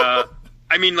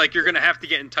 I mean, like, you're gonna have to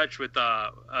get in touch with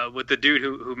the dude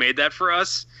who made that for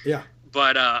us. Yeah.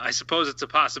 But I suppose it's a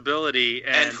possibility.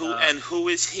 And who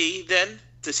is he then?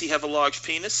 Does he have a large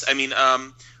penis? I mean,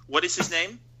 what is his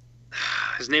name?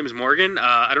 His name is Morgan.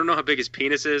 I don't know how big his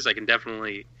penis is. I can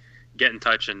definitely get in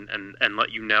touch and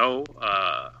let you know.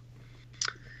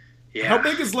 Yeah. How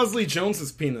big is Leslie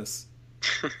Jones's penis?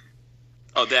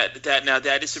 Oh,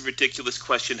 that is a ridiculous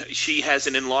question. She has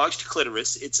an enlarged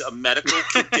clitoris. It's a medical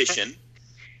condition,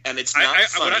 and it's not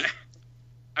funny.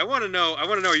 I want to know. Are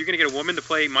you going to get a woman to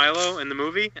play Milo in the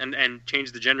movie and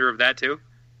change the gender of that too?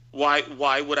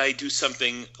 Why would I do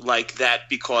something like that?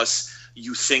 Because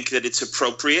you think that it's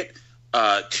appropriate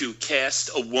to cast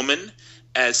a woman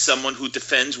as someone who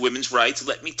defends women's rights?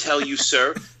 Let me tell you,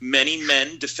 sir, many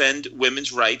men defend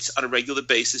women's rights on a regular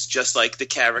basis, just like the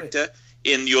character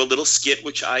in your little skit,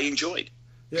 which I enjoyed.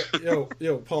 Yeah,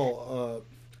 yo, Paul,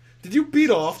 did you beat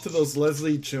off to those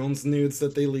Leslie Jones nudes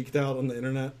that they leaked out on the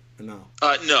internet? Or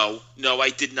no? No, I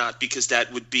did not, because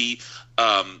that would be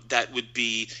an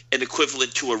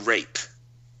equivalent to a rape.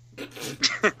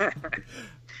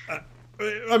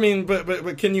 I mean,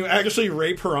 but can you actually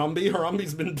rape Harambe?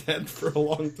 Harambe's been dead for a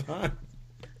long time.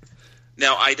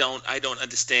 Now, I don't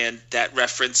understand that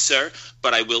reference, sir,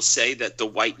 but I will say that the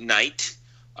White Knight,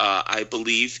 I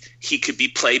believe he could be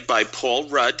played by Paul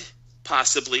Rudd,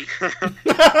 possibly, or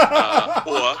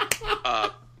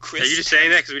Chris. Are you just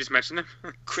saying that because we just mentioned him?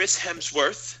 Chris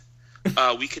Hemsworth.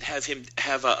 We could have him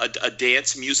have a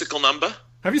dance musical number.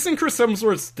 Have you seen Chris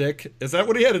Hemsworth's dick? Is that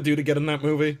what he had to do to get in that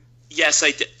movie? Yes,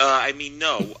 I did. I mean,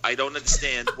 no, I don't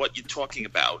understand what you're talking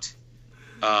about.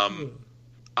 Are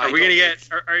you gonna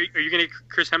get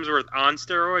Chris Hemsworth on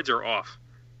steroids or off?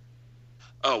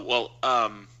 Oh well,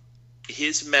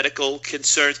 his medical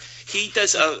concerns. He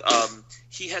does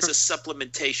he has a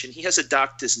supplementation. He has a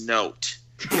doctor's note.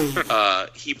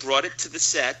 He brought it to the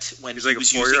set when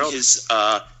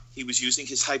he was using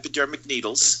his hypodermic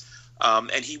needles,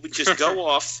 and he would just go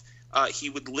off. He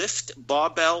would lift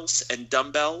barbells and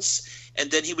dumbbells, and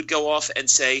then he would go off and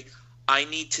say, "I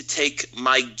need to take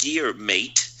my gear,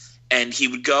 mate." And he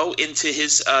would go into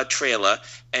his trailer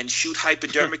and shoot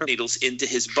hypodermic needles into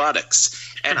his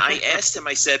buttocks. And I asked him,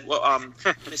 I said, "Well,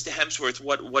 Mr. Hemsworth,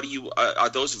 what do you are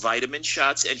those vitamin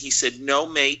shots?" And he said, "No,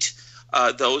 mate,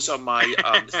 those are my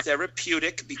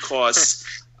therapeutic because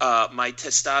my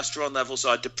testosterone levels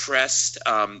are depressed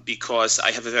because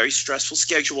I have a very stressful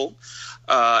schedule."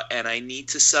 And I need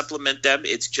to supplement them.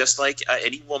 It's just like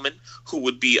any woman who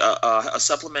would be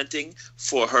supplementing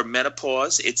for her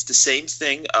menopause. It's the same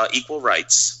thing, equal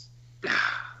rights.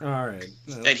 All right.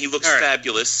 And he looks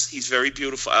fabulous. He's very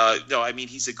beautiful. No, I mean,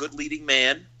 he's a good leading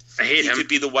man. I hate him. He could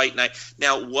be the White Knight.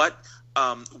 Now, what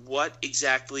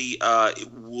exactly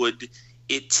would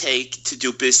it take to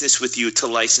do business with you to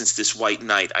license this White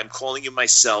Knight? I'm calling you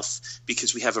myself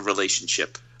because we have a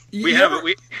relationship. We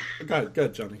Go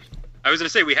ahead, Johnny. I was going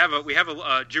to say we have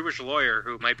a Jewish lawyer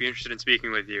who might be interested in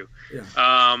speaking with you.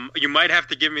 Yeah. You might have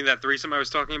to give me that threesome I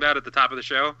was talking about at the top of the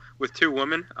show with two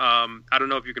women. I don't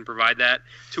know if you can provide that.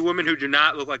 Two women who do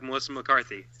not look like Melissa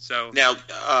McCarthy. So now,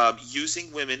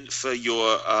 using women for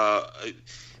your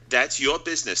that's your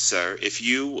business, sir. If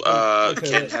you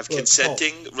can have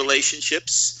consenting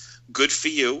relationships, good for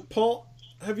you. Paul,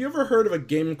 have you ever heard of a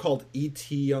game called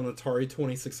E.T. on Atari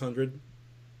 2600?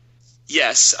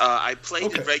 Yes, I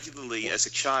played it regularly as a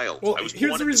child. Well, I was here's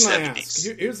born the in the reason I 70s.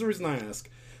 ask. Here's the reason I ask.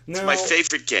 Now, It's my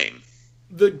favorite game.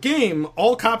 The game,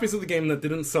 all copies of the game that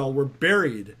didn't sell were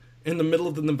buried in the middle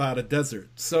of the Nevada desert.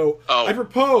 So I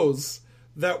propose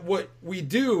that what we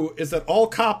do is that all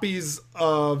copies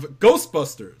of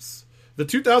Ghostbusters, the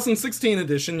 2016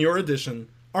 edition, your edition,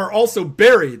 are also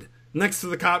buried next to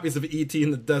the copies of E.T.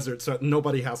 in the desert so that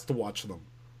nobody has to watch them.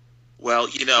 Well,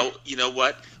 you know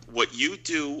what? What you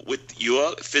do with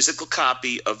your physical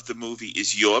copy of the movie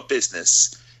is your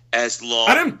business. As long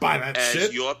I didn't buy that as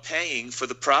shit. You're paying for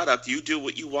the product, you do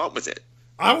what you want with it.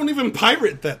 I won't even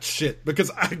pirate that shit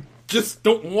because I just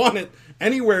don't want it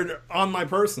anywhere on my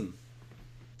person.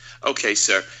 Okay,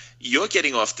 sir. You're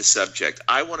getting off the subject.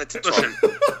 I wanted to talk. listen,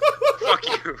 fuck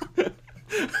you.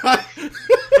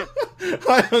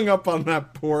 I hung up on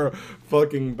that poor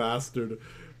fucking bastard.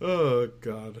 Oh,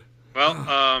 God. Well,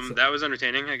 that was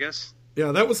entertaining, I guess.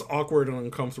 Yeah, that was awkward and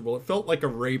uncomfortable. It felt like a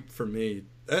rape for me.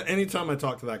 Anytime I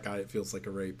talk to that guy, it feels like a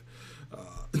rape.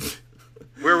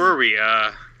 Where were we?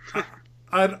 I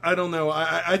don't know.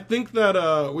 I think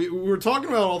that we were talking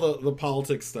about all the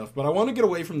politics stuff, but I want to get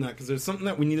away from that because there's something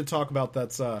that we need to talk about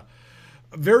that's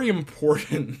very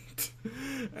important.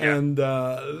 And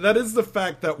that is the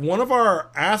fact that one of our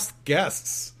asked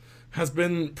guests has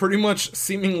been pretty much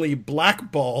seemingly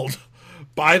blackballed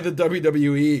by the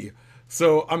WWE.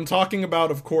 So I'm talking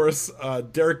about, of course,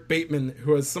 Derrick Bateman,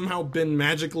 who has somehow been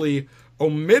magically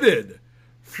omitted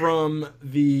from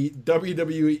the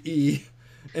WWE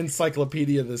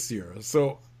Encyclopedia this year.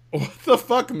 So what the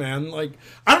fuck, man? Like,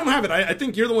 I don't have it. I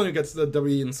think you're the one who gets the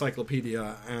WWE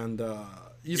Encyclopedia, and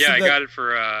I got it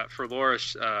for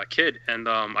Laura's kid, and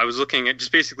I was looking at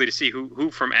just basically to see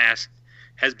who from Ask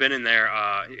has been in there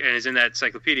and is in that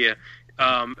encyclopedia.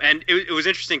 And it was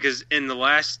interesting because in the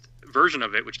last version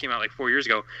of it, which came out like 4 years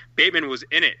ago, Bateman was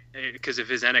in it because of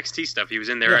his NXT stuff. He was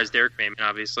in there as Derrick Bateman,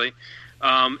 obviously.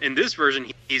 In this version,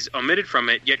 he's omitted from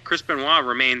it, yet Chris Benoit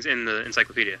remains in the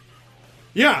encyclopedia.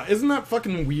 Yeah, isn't that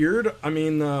fucking weird? I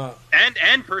mean...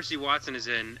 And Percy Watson is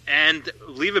in, and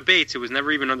Leva Bates, who was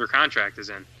never even under contract, is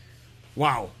in.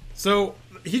 Wow. So,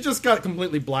 he just got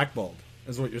completely blackballed,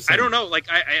 is what you're saying. I don't know. Like,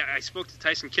 I spoke to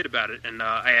Tyson Kidd about it, and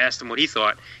I asked him what he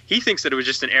thought. He thinks that it was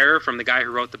just an error from the guy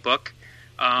who wrote the book.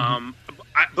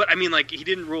 But, I mean, like, he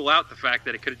didn't rule out the fact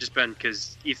that it could have just been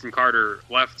because Ethan Carter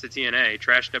left to TNA,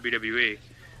 trashed WWE,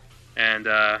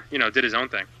 and, did his own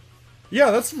thing.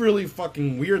 Yeah, that's really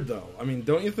fucking weird, though. I mean,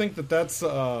 don't you think that that's,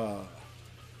 odd?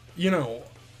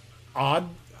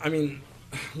 I mean,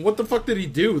 what the fuck did he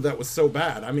do that was so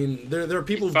bad? I mean, there are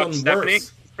people who've done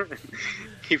worse.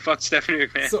 He fucked Stephanie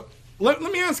McMahon. So, let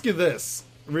me ask you this,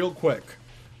 real quick.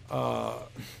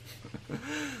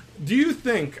 Do you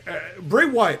think... Bray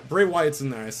Wyatt's in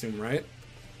there, I assume, right?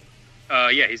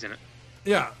 Yeah, he's in it.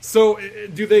 Yeah, so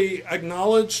do they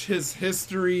acknowledge his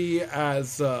history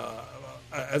as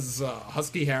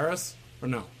Husky Harris, or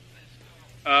no?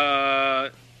 I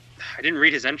didn't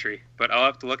read his entry, but I'll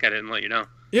have to look at it and let you know.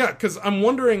 Yeah, because I'm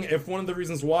wondering if one of the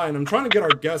reasons why, and I'm trying to get our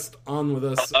guest on with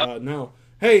us now.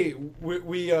 Hey,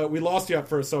 we lost you at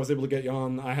first, so I was able to get you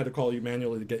on. I had to call you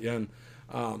manually to get you in.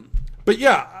 But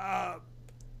yeah,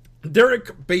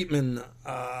 Derrick Bateman,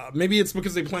 maybe it's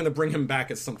because they plan to bring him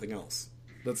back as something else.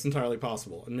 That's entirely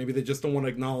possible. And maybe they just don't want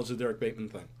to acknowledge the Derrick Bateman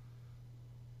thing.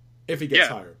 If he gets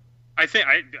hired. I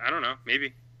don't know,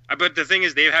 maybe. But the thing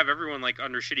is, they have everyone like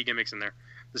under shitty gimmicks in there.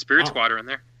 The Spirit Squad are in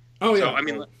there. Oh, yeah. So, I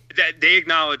mean, they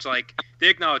acknowledge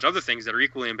other things that are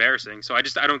equally embarrassing. So I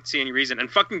don't see any reason.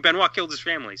 And fucking Benoit killed his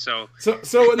family. So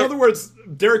in other words,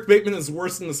 Derrick Bateman is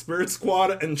worse than the Spirit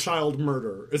Squad and child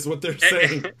murder is what they're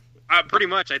saying. Pretty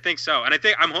much, I think so. And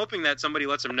I'm hoping that somebody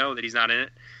lets him know that he's not in it.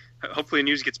 Hopefully,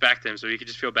 news gets back to him so he can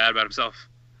just feel bad about himself.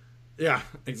 Yeah,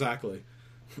 exactly.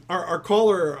 Our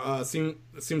caller seems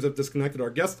to have disconnected. Our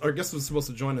guest was supposed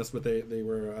to join us, but they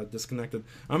were disconnected.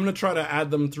 I'm going to try to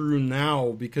add them through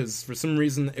now because for some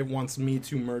reason it wants me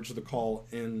to merge the call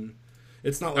in.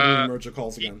 It's not letting me merge the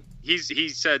calls again. He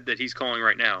said that he's calling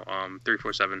right now.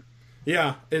 347.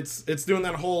 Yeah, it's doing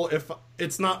that whole if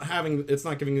it's not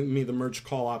giving me the merge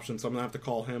call option, so I'm gonna have to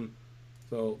call him.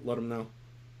 So let him know.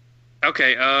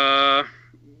 Okay.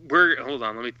 Hold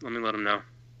on. Let me let him know.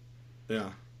 Yeah.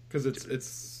 Because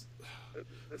it's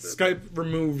Skype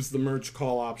removes the merge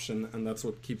call option, and that's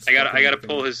what keeps. I gotta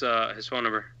pull his phone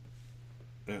number.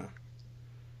 Yeah.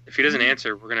 If he doesn't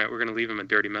answer, we're gonna leave him a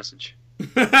dirty message.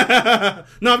 No,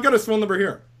 I've got his phone number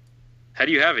here. How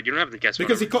do you have it? You don't have the guest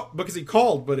because phone because he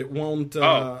called, but it won't.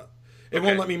 Won't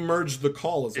let me merge the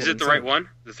call. Is it the right one?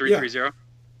 The 330?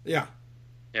 Yeah.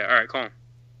 Yeah. All right, call him.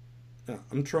 Yeah,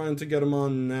 I'm trying to get him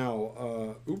on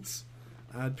now. Oops.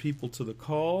 Add people to the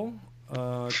call.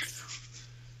 God,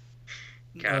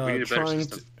 we need a better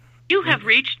system. You have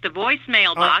reached the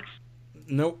voicemail box.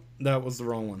 Nope, that was the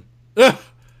wrong one. All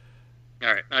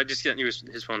right, I just got you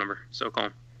his phone number, so call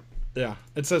him. Yeah,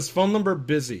 it says phone number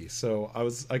busy, so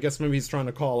I guess maybe he's trying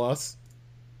to call us.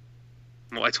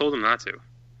 Well, I told him not to.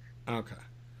 Okay,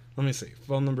 let me see.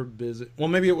 Phone number busy. Well,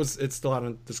 maybe it still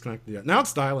hadn't disconnected yet. Now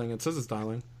it's dialing. It says it's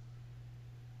dialing.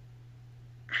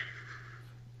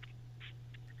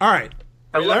 All right,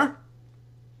 are you there?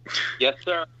 Yes,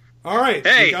 sir. All right,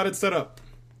 hey, we got it set up.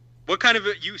 What kind of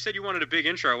you said you wanted a big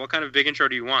intro? What kind of big intro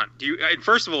do you want? Do you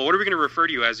first of all, what are we going to refer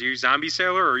to you as? Are you Zombie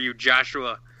Sailor or are you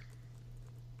Joshua?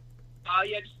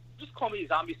 Yeah, just call me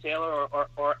Zombie Sailor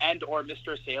or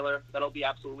Mr. Sailor. That'll be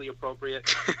absolutely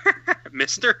appropriate.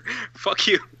 Mister? Fuck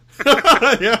you.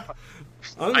 Yeah.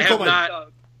 I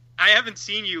haven't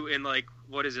seen you in like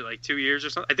what is it, like 2 years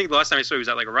or something? I think the last time I saw you was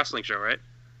at like a wrestling show, right?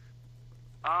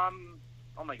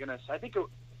 Oh my goodness. I think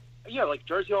like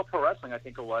Jersey All Pro Wrestling, I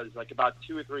think it was like about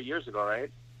 2 or 3 years ago, right?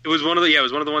 It was one of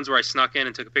the ones where I snuck in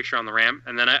and took a picture on the ramp,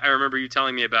 and then I remember you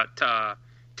telling me about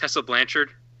Tessa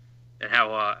Blanchard and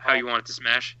how you wanted to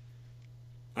smash.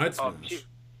 I'd smash.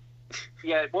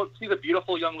 Yeah, well, she's a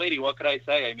beautiful young lady. What could I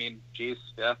say? I mean, geez,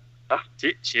 yeah.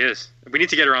 She is. We need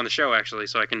to get her on the show actually,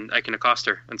 so I can accost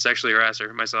her and sexually harass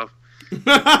her myself.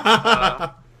 Anyway,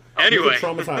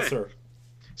 traumatize her.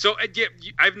 So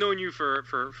I've known you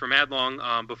for mad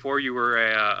long before you were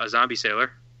a zombie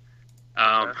sailor.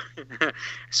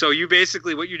 So you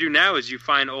basically, what you do now is you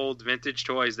find old vintage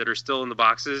toys that are still in the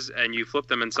boxes and you flip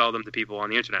them and sell them to people on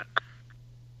the internet.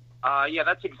 Yeah,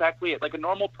 that's exactly it. Like a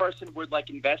normal person would like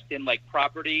invest in like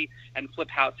property and flip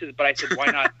houses, but I said, why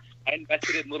not? I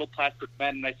invested in little plastic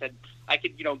men, and I said I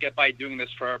could, get by doing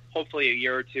this for hopefully a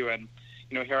year or two, and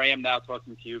here I am now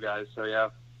talking to you guys. So yeah.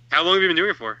 How long have you been doing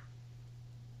it for?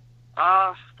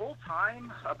 Full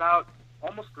time, about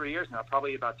almost 3 years now,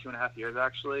 probably about 2.5 years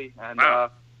actually, and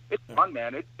wow. It's fun,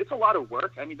 man. It's a lot of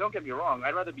work. I mean, don't get me wrong.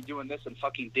 I'd rather be doing this than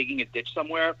fucking digging a ditch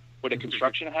somewhere with a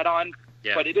construction hat on.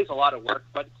 Yeah. But it is a lot of work.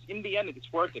 But in the end,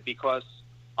 it's worth it because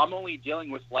I'm only dealing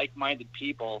with like-minded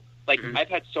people. Like, I've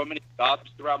had so many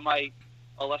jobs throughout my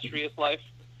illustrious life,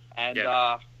 and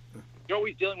you're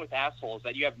always dealing with assholes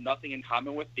that you have nothing in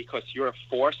common with because you're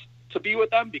forced to be with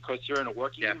them because you're in a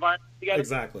working environment together.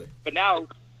 Exactly. But now,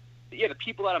 the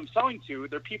people that I'm selling to,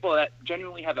 they're people that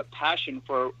genuinely have a passion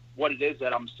for what it is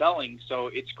that I'm selling. So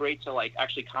it's great to like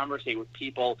actually conversate with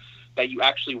people that you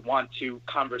actually want to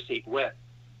conversate with.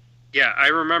 Yeah, I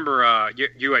remember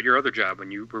you at your other job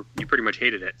when you pretty much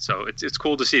hated it. So it's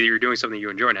cool to see that you're doing something you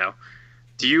enjoy now.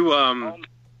 Do you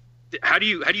how do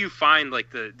you find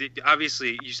like the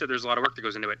obviously you said there's a lot of work that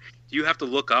goes into it. Do you have to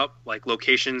look up like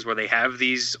locations where they have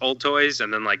these old toys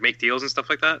and then like make deals and stuff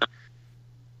like that?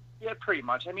 Yeah, pretty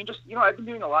much. I mean, just I've been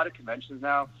doing a lot of conventions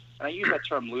now, and I use that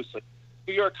term loosely.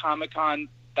 New York Comic Con,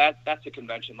 that's a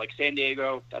convention. Like San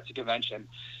Diego, that's a convention.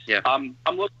 Yeah. I'm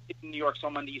located in New York, so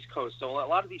I'm on the East Coast. So a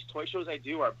lot of these toy shows I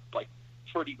do are like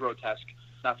pretty grotesque,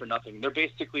 not for nothing. They're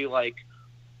basically like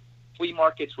flea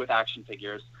markets with action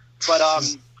figures. But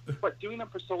doing them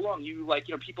for so long,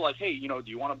 people like, hey, do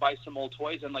you want to buy some old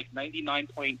toys? And like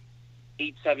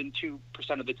 99.872%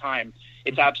 of the time,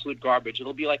 it's absolute garbage.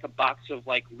 It'll be like a box of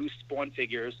like loose Spawn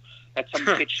figures that some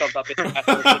kid shoved up in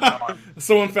the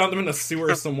Someone found them in a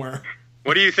sewer somewhere.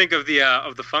 What do you think of the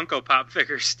Funko Pop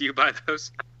figures? Do you buy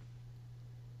those?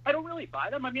 I don't really buy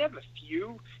them. I mean, I have a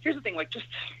few. Here's the thing,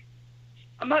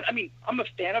 I'm a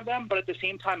fan of them, but at the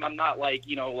same time, I'm not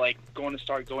going to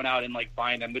start going out and like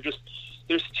buying them.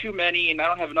 There's too many, and I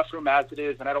don't have enough room as it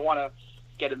is, and I don't want to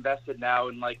get invested now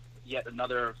in like yet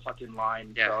another fucking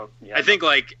line. Yeah. So, yeah. I think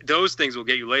like those things will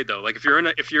get you laid though. Like if you're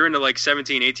into like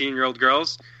 17, 18-year-old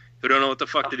girls who don't know what the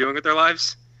fuck they're doing with their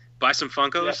lives, buy some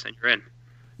Funkos and you're in.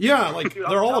 Yeah, like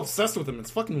they're all obsessed with them. It's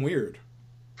fucking weird.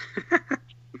 You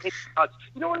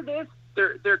know what it is?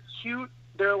 They're cute.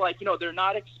 They're like, they're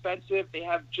not expensive. They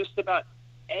have just about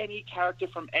any character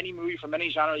from any movie, from any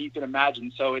genre you can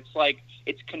imagine. So it's like,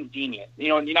 it's convenient, and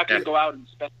you're not going to go out and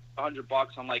spend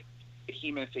 $100 on like a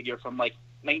He-Man figure from like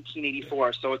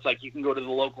 1984. So it's like, you can go to the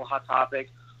local Hot Topic,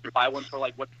 buy one for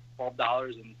like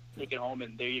 $12 and take it home,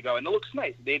 and there you go. And it looks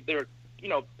nice. They're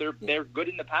good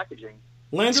in the packaging.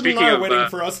 Landon and I are waiting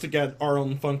for us to get our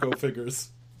own Funko figures.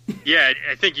 Yeah,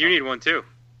 I think you need one too.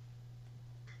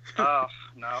 Oh,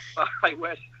 no. I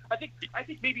wish. I think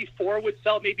maybe 4 would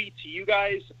sell, maybe to you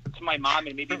guys, to my mom,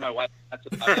 and maybe my wife. That's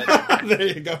about it. There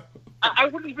you go. I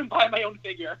wouldn't even buy my own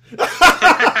figure.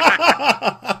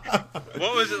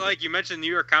 What was it like? You mentioned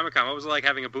New York Comic Con. What was it like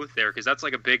having a booth there? Because that's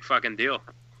like a big fucking deal.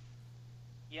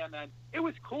 Yeah, man. It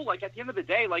was cool. Like, at the end of the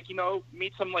day,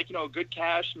 meet some, good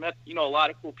cash, met, a lot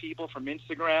of cool people from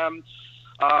Instagram.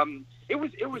 It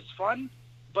was fun,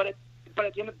 but at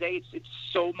the end of the day, it's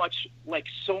so much,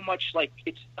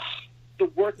 it's the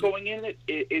work going in it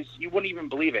is you wouldn't even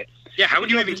believe it. Yeah, how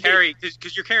would you even carry,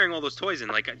 because you're carrying all those toys in,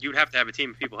 like, you'd have to have a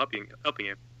team of people helping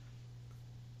you.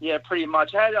 Yeah, pretty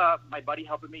much. I had my buddy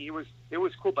helping me. It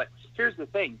was cool, but here's the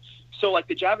thing. So, like,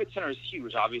 the Javits Center is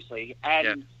huge, obviously,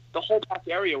 and the whole back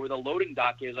area where the loading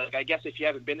dock is, like, I guess if you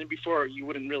haven't been there before, you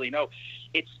wouldn't really know.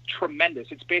 It's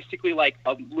tremendous. It's basically like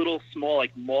a little small,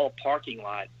 like, mall parking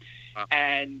lot. Wow.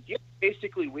 And you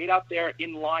basically wait out there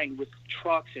in line with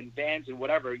trucks and vans and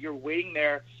whatever. You're waiting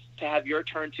there to have your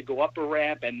turn to go up a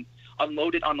ramp and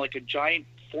unload it on, like, a giant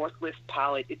forklift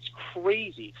pallet. It's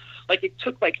crazy. Like, it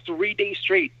took, like, 3 days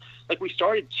straight. Like, we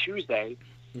started Tuesday,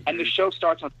 and the show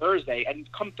starts on Thursday. And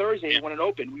come Thursday, when it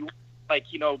opened, we were, like,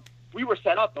 we were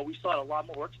set up, but we still had a lot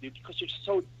more work to do because you're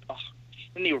so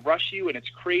and they rush you, and it's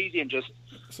crazy, and just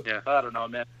I don't know,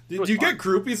 man. Do you get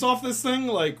groupies off this thing?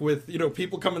 Like, with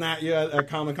people coming at you at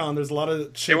Comic-Con, there's a lot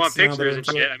of chicks. They want pictures and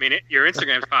shit. I mean, your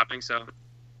Instagram's popping, so.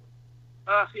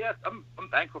 Yeah, I'm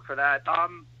thankful for that.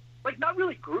 Like, not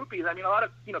really groupies. I mean, a lot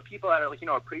of people that are like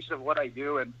appreciative of what I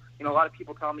do, and a lot of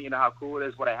people tell me how cool it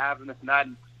is, what I have, and this and that.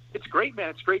 And it's great, man.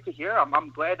 It's great to hear.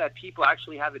 I'm glad that people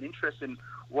actually have an interest in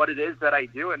what it is that I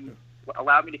do, and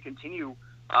allow me to continue,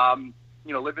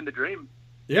 living the dream.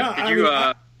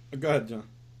 Yeah. Go ahead, John.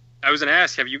 I was gonna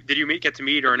ask, did you get to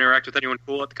meet or interact with anyone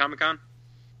cool at the Comic-Con?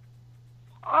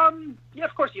 Yeah,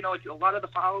 of course. Like a lot of the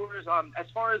followers. As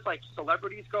far as like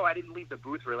celebrities go, I didn't leave the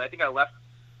booth really. I think I left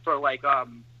for like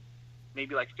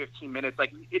maybe like 15 minutes.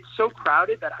 Like, it's so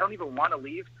crowded that I don't even want to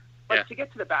leave. Like, to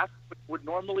get to the bathroom would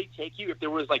normally take you, if there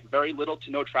was like very little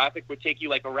to no traffic, would take you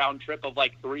like a round trip of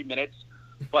like 3 minutes.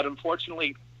 But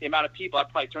unfortunately, the amount of people,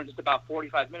 that probably turns into about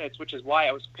 45 minutes, which is why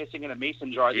I was pissing in a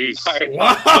mason jar the entire time.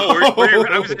 Wow.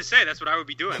 I was going to say, that's what I would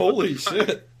be doing. Holy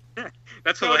shit.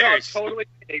 That's hilarious. No, totally.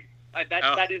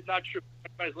 That is not true.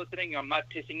 If anybody's listening, I'm not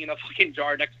pissing in a fucking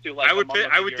jar next to, like, I would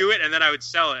do it, and then I would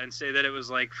sell it and say that it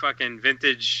was like fucking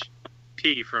vintage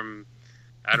pee from,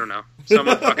 I don't know,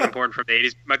 someone fucking important from the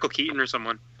 80s, Michael Keaton or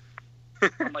someone.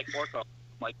 I'm like Morco.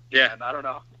 Like, man, I don't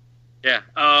know. Yeah.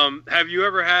 Have you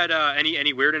ever had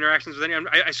any weird interactions with anyone?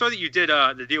 I saw that you did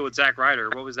the deal with Zack Ryder.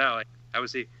 What was that like? How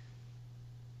was he?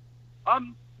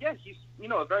 Yeah, he's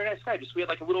a very nice guy. Just we had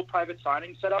like a little private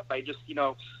signing set up. I just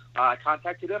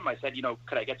contacted him. I said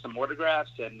could I get some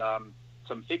autographs and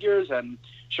some figures, and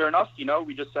sure enough,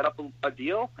 we just set up a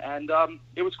deal, and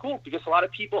it was cool because a lot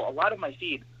of my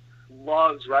feed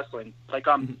loves wrestling. Like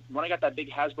when I got that big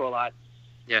Hasbro lot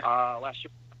last year.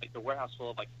 Like the warehouse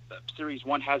full of like the Series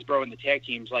 1 Hasbro and the tag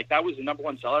teams, like that was the number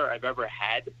one seller I've ever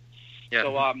had. Yeah.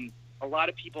 So a lot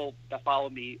of people that follow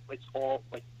me, it's all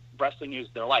like wrestling is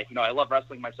their life. I love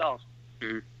wrestling myself.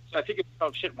 So I figured,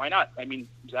 oh shit, why not? I mean,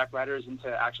 Zack Ryder is into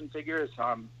action figures.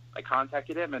 I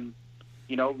contacted him, and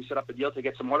we set up a deal to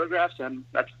get some autographs, and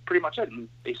that's pretty much it. And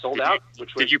they sold out.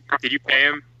 Did you pay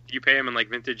him? Did you pay him in like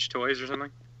vintage toys or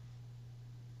something?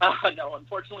 No,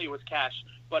 unfortunately it was cash.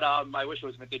 But I wish it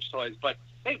was vintage toys. But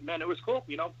hey, man, it was cool.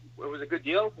 You know, it was a good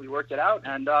deal. We worked it out,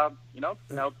 and you know,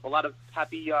 a lot of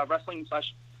happy wrestling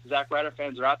 / Zack Ryder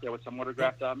fans are out there with some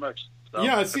autographed merch. So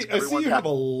yeah, I see you have a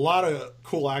lot of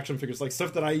cool action figures, like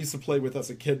stuff that I used to play with as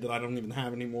a kid that I don't even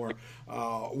have anymore.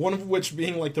 One of which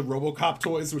being like the RoboCop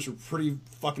toys, which are pretty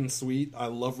fucking sweet. I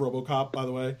love RoboCop, by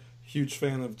the way. Huge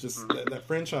fan of just that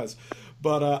franchise.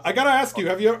 But I gotta ask you,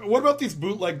 what about these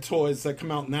bootleg toys that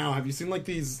come out now? Have you seen like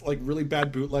these like really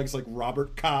bad bootlegs like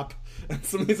Robert Cop and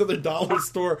some of these other dollar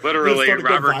store? Literally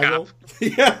Robert Cop.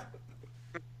 Yeah.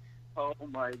 Oh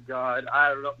my God, I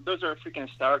don't know. Those are freaking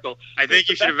hysterical. I think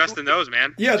you should invest in those,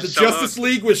 man. Yeah, the Justice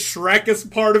League with Shrek as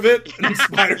part of it and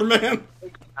Spider-Man.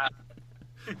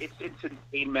 It's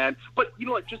insane, man. But you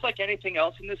know what? Just like anything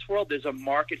else in this world, there's a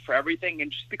market for everything,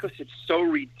 and just because it's so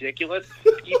ridiculous,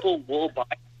 people will buy.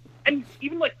 And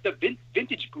even like the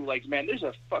vintage bootlegs, man, there's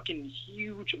a fucking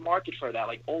huge market for that.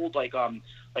 Like old, like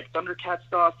Thundercat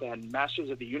stuff and Masters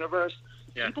of the Universe.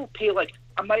 Yeah. People pay like,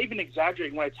 I'm not even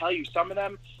exaggerating when I tell you, some of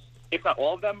them, if not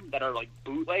all of them, that are like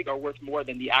bootleg are worth more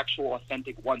than the actual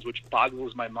authentic ones, which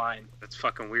boggles my mind. That's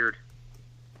fucking weird.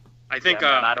 I think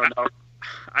man, I don't know.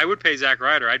 I would pay Zack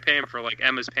Ryder. I'd pay him for like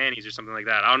Emma's panties or something like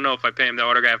that. I don't know if I pay him to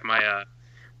autograph my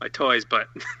my toys, but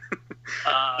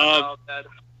no,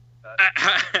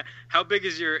 how big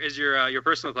is your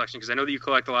personal collection? Because I know that you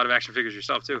collect a lot of action figures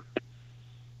yourself too.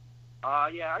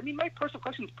 Yeah, I mean my personal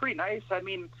collection is pretty nice. I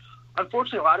mean,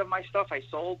 unfortunately, a lot of my stuff I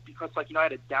sold because like I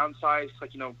had to downsize.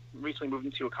 Like recently moved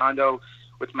into a condo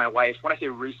with my wife. When I say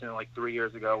recent, like 3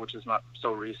 years ago, which is not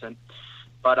so recent,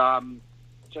 but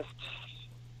just.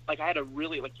 Like I had a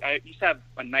really I used to have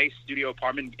a nice studio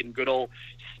apartment in good old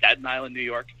Staten Island, New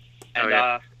York,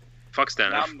 and fuck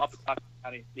Staten now Island. I'm up in Staten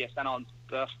Island. Yeah, Staten Island.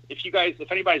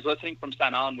 If anybody's listening from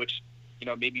Staten Island, which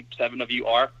maybe 7 of you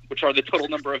are, which are the total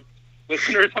number of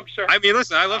listeners, I'm sure. I mean,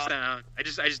 listen, I love Staten Island. I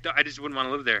just wouldn't want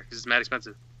to live there because it's mad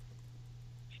expensive.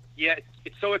 Yeah,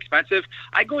 it's so expensive.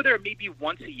 I go there maybe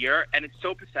once a year, and it's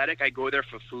so pathetic. I go there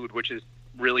for food, which is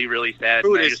really, really sad.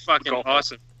 Food is fucking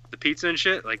awesome. The pizza and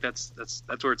shit, like that's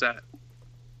where it's at.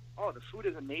 Oh, the food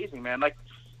is amazing, man. Like,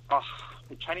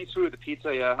 the Chinese food, the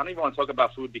pizza. Yeah, I don't even want to talk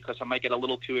about food because I might get a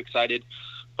little too excited.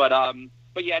 But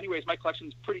yeah. Anyways, my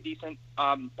collection's pretty decent.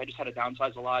 I just had to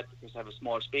downsize a lot because I have a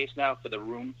smaller space now for the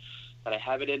room that I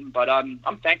have it in. But I'm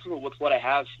thankful with what I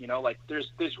have. Like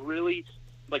there's really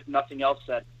like nothing else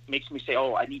that makes me say,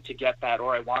 oh, I need to get that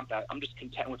or I want that. I'm just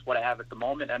content with what I have at the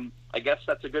moment, and I guess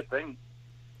that's a good thing.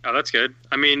 Oh, that's good.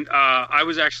 I mean, I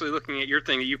was actually looking at your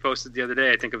thing that you posted the other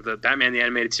day. I think of the Batman the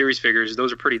Animated Series figures.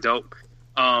 Those are pretty dope.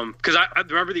 Because I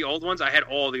remember the old ones. I had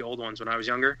all the old ones when I was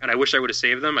younger, and I wish I would have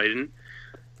saved them. I didn't.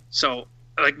 So,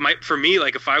 like, for me,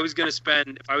 like, if I was gonna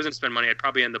spend money, I'd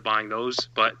probably end up buying those.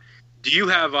 But do you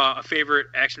have a favorite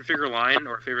action figure line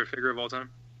or a favorite figure of all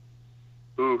time?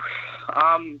 Ooh,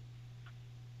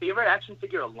 favorite action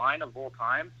figure line of all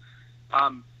time.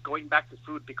 Going back to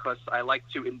food because I like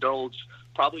to indulge.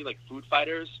 Probably like food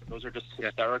fighters. Those are just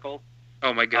hysterical.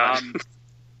 Oh my god!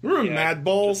 Remember Mad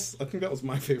Balls? I think that was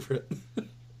my favorite.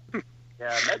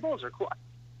 Yeah, Mad Balls are cool.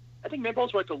 I think Mad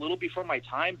Balls were like a little before my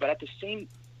time, but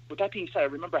with that being said, I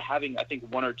remember having I think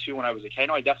 1 or 2 when I was a kid. I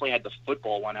know I definitely had the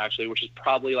football one actually, which is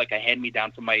probably like a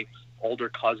hand-me-down from my older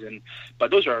cousin.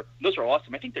 But those are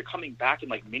awesome. I think they're coming back in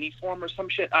like mini form or some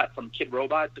shit from Kid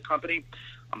Robot, the company.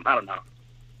 I don't know.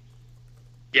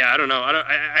 Yeah, I don't know.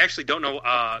 I actually don't know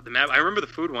the map. I remember the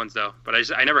food ones though, but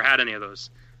I never had any of those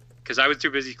because I was too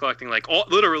busy collecting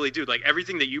literally, dude. Like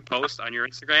everything that you post on your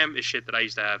Instagram is shit that I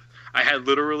used to have. I had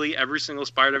literally every single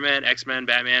Spider-Man, X-Men,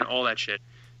 Batman, all that shit.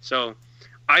 So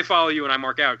I follow you and I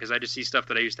mark out because I just see stuff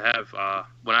that I used to have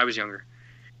when I was younger.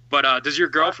 But does your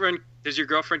girlfriend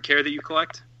care that you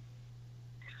collect?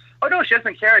 Oh no, she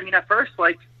doesn't care. I mean, at first,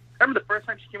 like I remember the first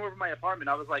time she came over to my apartment,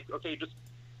 I was like, okay, just.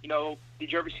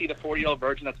 Did you ever see the 40-year-old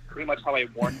virgin? That's pretty much how I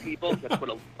warn people. That's what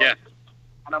it looks like.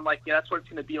 And I'm like, yeah, that's what it's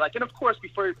going to be like. And of course,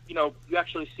 before, you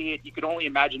actually see it, you could only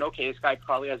imagine, okay, this guy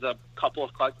probably has a couple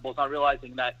of collectibles, not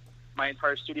realizing that my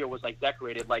entire studio was, like,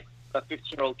 decorated like a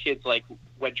 15-year-old kid's, like,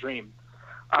 wet dream.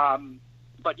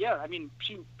 But, yeah, I mean,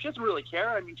 she doesn't really care.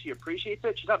 I mean, she appreciates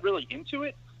it. She's not really into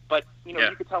it. But, you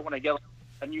could tell when I get like,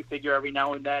 a new figure every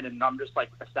now and then, and I'm just, like,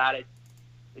 ecstatic.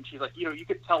 And she's like, you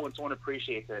could tell when someone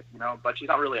appreciates it, but she's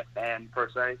not really a fan per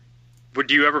se.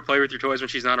 Would you ever play with your toys when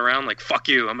she's not around? Like, fuck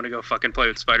you, I'm going to go fucking play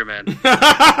with Spider-Man.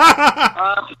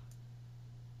 I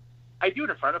do it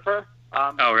in front of her.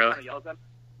 Oh, really? Kind of yells at me.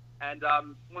 And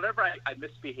whenever I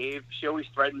misbehave, she always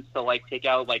threatens to, like, take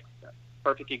out, like,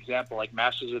 perfect example, like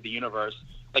Masters of the Universe.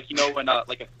 Like, when,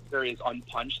 like, a figure is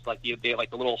unpunched, like, they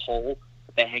like, the little hole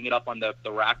they hang it up on the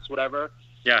racks, whatever.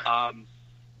 Yeah.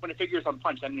 When a figure is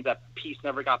unpunched, that means that piece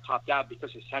never got popped out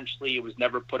because essentially it was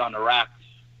never put on a rack.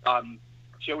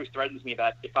 She always threatens me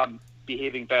that if I'm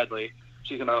behaving badly,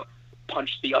 she's gonna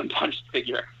punch the unpunched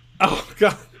figure. Oh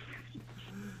God!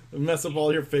 Mess up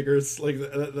all your figures. Like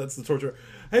that's the torture.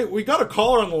 Hey, we got a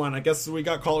caller on the line. I guess we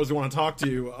got callers who want to talk to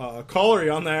you. Caller,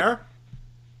 you on the air?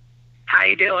 How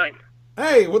you doing?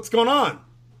 Hey, what's going on?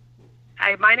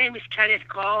 Hi, my name is Kenneth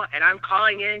Cole, and I'm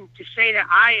calling in to say that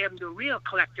I am the real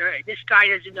collector, and this guy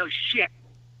doesn't know shit.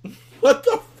 What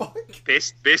the fuck?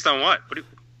 Based on what?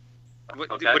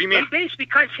 What do you mean? Based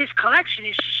because his collection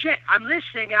is shit. I'm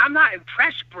listening, and I'm not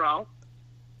impressed, bro.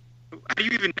 How do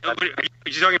you even know? Are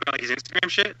you talking about like his Instagram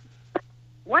shit?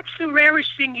 What's the rarest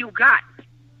thing you got?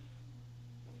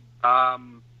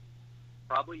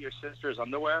 Probably your sister's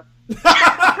underwear.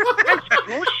 That's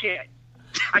bullshit.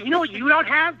 You know what you don't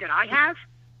have that I have?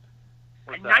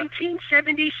 A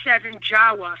 1977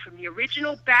 Jawa from the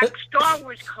original back Star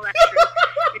Wars collection.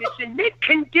 And it's in mint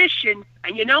condition.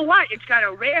 And you know what? It's got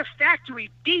a rare factory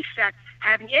defect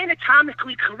having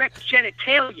anatomically correct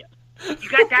genitalia. You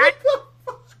got that?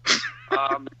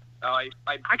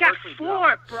 I got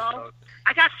 4, bro.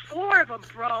 I got 4 of them,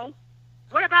 bro.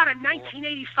 What about a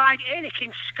 1985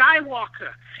 Anakin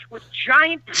Skywalker with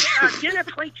giant dinner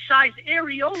plate-sized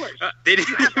areolas?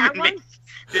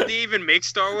 Did they even make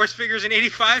Star Wars figures in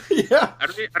 '85? Yeah.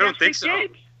 I don't think so.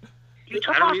 Did. You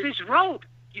took off his robe.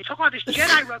 You took off his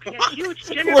Jedi robe. He had huge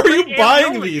dinner Where are you plate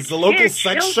buying areolas. these? The local Kids,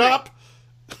 sex children. shop?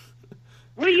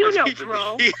 What do you know,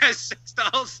 bro? He has sex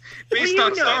dolls based do you on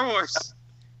know? Star Wars.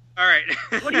 All right.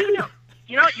 What do you know?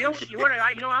 You know what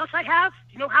else I have?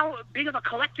 You know how big of a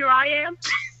collector I am?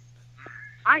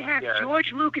 I have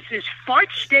George Lucas's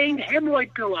fart-stained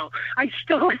hemorrhoid pillow. I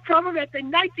stole it from him at the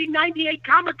 1998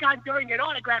 Comic-Con during an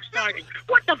autograph signing.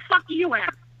 What the fuck do you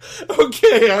have?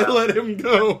 Okay, I let him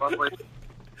go.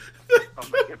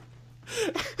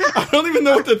 I don't even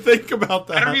know what to think about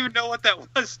that. I don't even know what that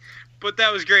was, but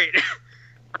that was great.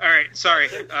 All right, sorry.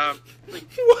 I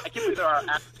can't believe there are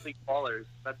actually callers.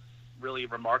 That's really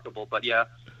remarkable. But yeah,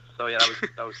 so yeah,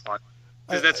 that was fun.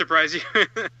 Does that surprise you?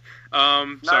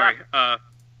 Sorry.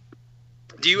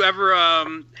 Do you ever?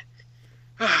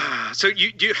 So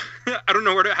you I don't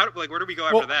know where do we go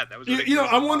after that? That was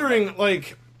I'm wondering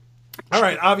like. All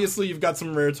right, obviously you've got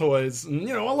some rare toys, and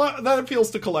a lot that appeals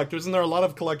to collectors, and there are a lot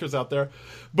of collectors out there.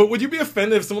 But would you be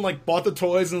offended if someone like bought the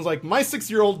toys and was like, "My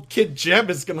 6-year-old kid Jeb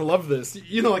is gonna love this"?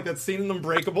 Like that scene in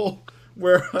Unbreakable,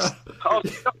 where one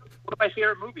of my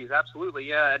favorite movies, absolutely,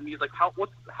 yeah. And he's like, "How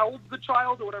old's the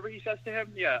child?" or whatever he says to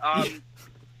him. Yeah, I mean,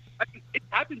 it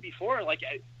happened before. Like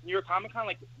at New York Comic Con,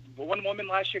 like one woman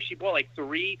last year, she bought like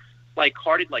 3 like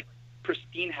carded like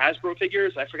pristine Hasbro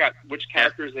figures. I forgot which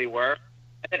characters they were.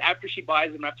 And then after she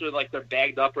buys them, after like they're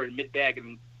bagged up or in mid-bag,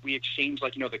 and we exchange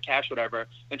like the cash, whatever,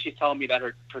 then she's telling me that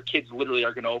her kids literally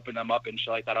are going to open them up and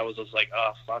shit like that. I was just like,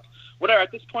 oh fuck, whatever.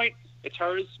 At this point, it's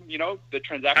hers. The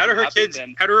transaction. How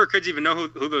do her kids even know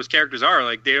who those characters are?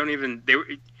 Like they don't even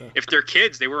if they're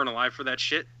kids, they weren't alive for that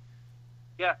shit.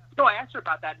 Yeah, no, I asked her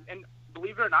about that, and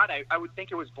believe it or not, I would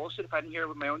think it was bullshit if I didn't hear it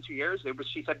with my own 2 ears.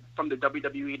 She said from the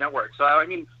WWE network. So I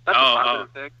mean, that's a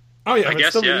positive thing. Oh yeah,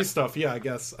 it's WWE stuff. Yeah, I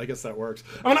guess that works.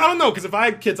 I mean, I don't know, because if I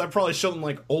had kids, I'd probably show them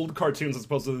like old cartoons as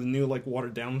opposed to the new like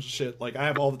watered down shit. Like I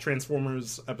have all the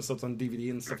Transformers episodes on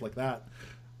DVD and stuff like that.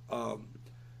 Do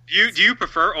you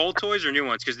prefer old toys or new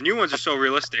ones? Because the new ones are so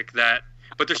realistic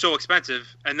but they're so expensive.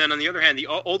 And then on the other hand, the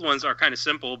old ones are kind of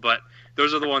simple, but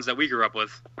those are the ones that we grew up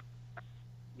with.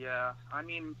 Yeah, I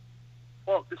mean,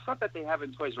 well, the stuff that they have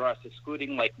in Toys R Us,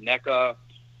 excluding like NECA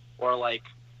or like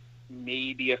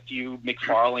maybe a few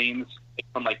McFarlane's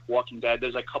from like Walking Dead.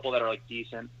 There's a couple that are like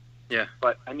decent. Yeah.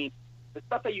 But I mean, the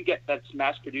stuff that you get that's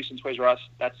mass produced in Toys R Us,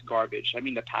 that's garbage. I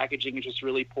mean, the packaging is just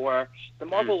really poor. The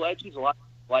Marvel Legends, a lot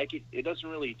like it. It doesn't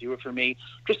really do it for me.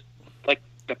 Just like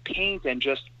the paint and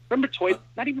just remember toys.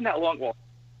 Not even that long. Well,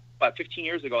 about 15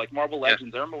 years ago, like Marvel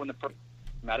Legends. I remember when the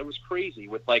Matt, it was crazy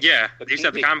with like they used to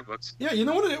have the comic books. Yeah, you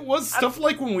know what it was? Stuff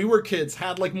like when we were kids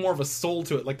had like more of a soul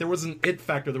to it. Like there was an it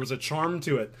factor, there was a charm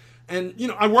to it. And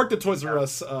I worked at Toys R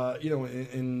Us,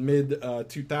 in mid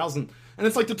 2000, and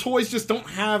it's like the toys just don't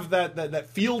have that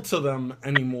feel to them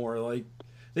anymore. Like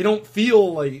they don't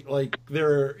feel like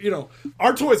they're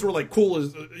our toys were like cool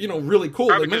as really cool.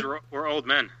 Probably because we're old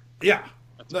men. Yeah,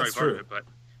 that's true. Part of it,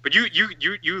 But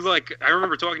you like, I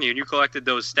remember talking to you and you collected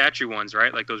those statue ones,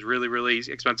 right? Like those really, really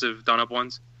expensive done up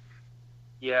ones.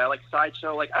 Yeah, like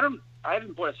Sideshow. Like I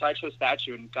haven't bought a Sideshow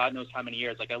statue in God knows how many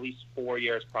years, like at least 4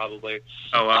 years probably.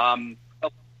 Oh, wow.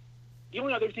 The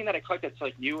only other thing that I collect that's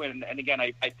like new, and again,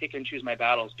 I pick and choose my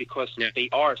battles because they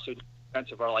are so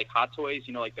expensive are like Hot Toys,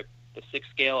 you know, like the 6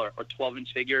 scale or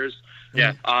 12-inch figures.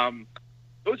 Yeah.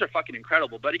 Those are fucking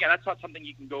incredible. But again, that's not something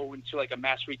you can go into like a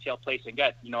mass retail place and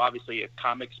get. You know, obviously a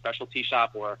comic specialty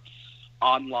shop or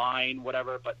online,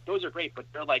 whatever. But those are great. But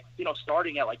they're like, you know,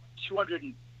 starting at like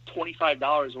 $225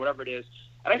 or whatever it is.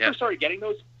 And I first started getting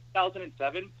those in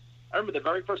 2007. I remember the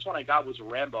very first one I got was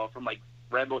Rambo from like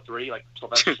Rambo 3, like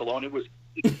Sylvester Stallone. It was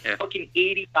fucking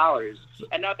 $80.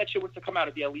 And now if that shit was to come out,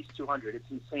 it'd be at least $200. It's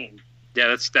insane. Yeah,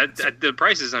 that's the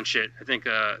prices on shit, I think,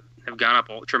 have gone up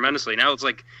tremendously. Now it's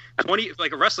like 20,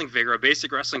 like a wrestling figure, a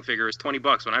basic wrestling figure is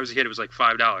 $20. When I was a kid, it was like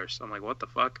 $5. I'm like, what the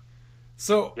fuck?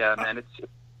 So yeah, man, it's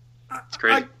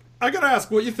crazy. I gotta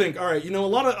ask what you think. All right, you know, a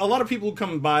lot of people who come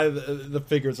and buy the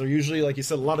figures are usually, like you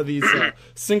said, a lot of these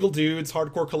single dudes,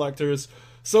 hardcore collectors.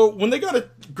 So when they got a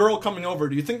girl coming over,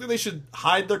 do you think that they should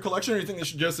hide their collection, or do you think they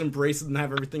should just embrace it and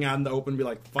have everything out in the open and be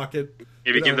like, fuck it?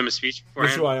 Maybe give them a speech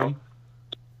beforehand? That's who I am.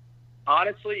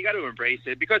 Honestly, you got to embrace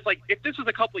it, because like if this was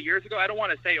a couple of years ago, I don't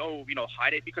want to say, oh, you know,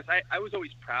 hide it, because I was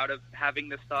always proud of having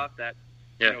this stuff that,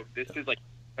 you know, this is like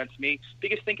sense to me.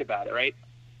 Because think about it, right?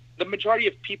 The majority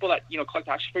of people that, you know, collect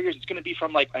action figures, it's going to be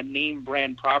from like a name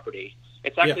brand property.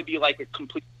 It's not going to be like a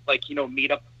complete, like, you know, meet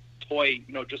up toy,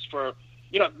 you know, just for,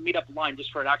 you know, meet up line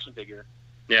just for an action figure.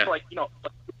 Yeah. So like, you know,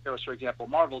 for example,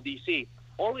 Marvel, DC,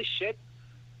 all this shit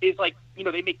is like, you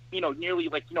know, they make, you know, nearly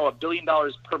like, you know, $1 billion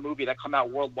per movie that come out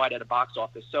worldwide at a box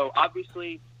office. So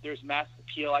obviously there's mass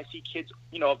appeal. I see kids,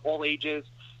 you know, of all ages,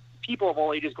 people of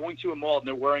all ages going to a mall and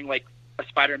they're wearing like a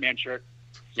Spider-Man shirt.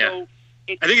 So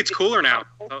I think it's cooler now.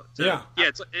 Yeah. Yeah,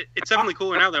 it's definitely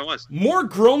cooler now than it was. More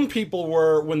grown people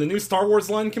were, when the new Star Wars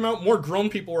line came out, more grown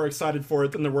people were excited for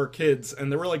it than there were kids.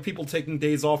 And there were like people taking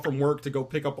days off from work to go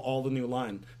pick up all the new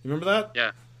line. You remember that?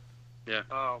 Yeah. Yeah.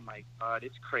 Oh my God,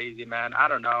 it's crazy, man. I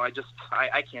don't know.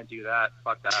 I can't do that.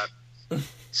 Fuck that.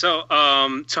 So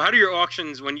how do your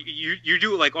auctions, when you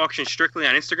do like auctions strictly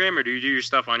on Instagram, or do you do your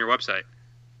stuff on your website?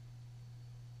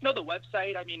 No, the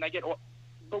website. I mean, I get,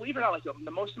 believe it or not, like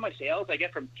the most of my sales I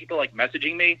get from people like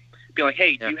messaging me, being like,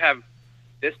 "Hey, do you have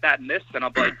this, that, and this?" And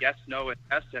I'll be like, "Yes, no, and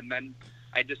yes." And then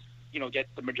I just, you know, get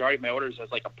the majority of my orders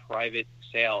as like a private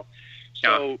sale.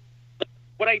 So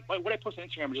what I post on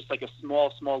Instagram is just like a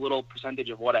small little percentage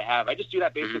of what I have. I just do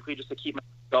that basically just to keep my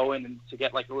going and to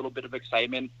get like a little bit of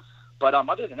excitement. But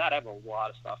other than that, I have a lot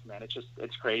of stuff, man.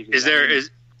 It's crazy. Is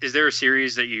there a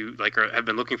series that you like or have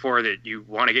been looking for that you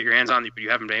want to get your hands on but you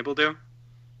haven't been able to?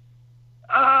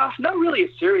 Not really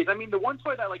a series. I mean, the one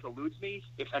toy that like eludes me,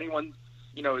 if anyone,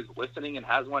 you know, is listening and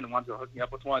has one and wants to hook me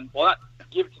up with one, well, not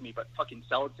give it to me, but fucking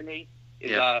sell it to me,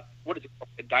 is what is it called?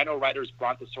 The Dino Riders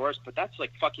Brontosaurus, but that's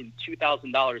like fucking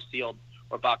 $2,000 sealed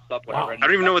or boxed up, whatever. Wow. And I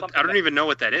don't even know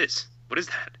what that is. What is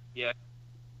that? Yeah,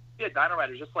 Dino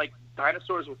Riders, just like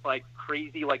dinosaurs with like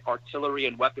crazy like artillery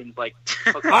and weapons. Like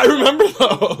I remember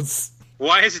those.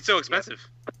 Why is it so expensive?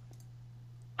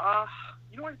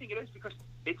 You know what I think it is? Because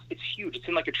it's huge. It's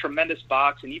in like a tremendous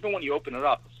box, and even when you open it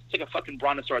up, it's like a fucking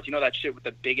brontosaurus. You know that shit with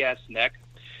the big ass neck?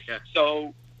 Yeah.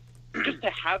 So just to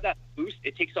have that loose,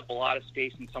 it takes up a lot of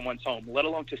space in someone's home, let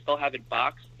alone to still have it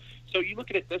boxed. So you look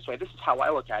at it this way. This is how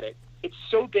I look at it. It's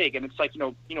so big, and it's like,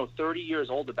 you know, 30 years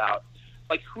old about.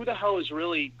 Like, who the hell is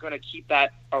really going to keep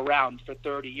that around for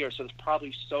 30 years? So there's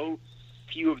probably so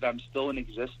few of them still in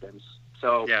existence.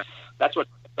 So that's what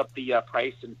puts up the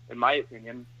price, in my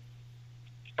opinion.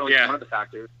 So it's one of the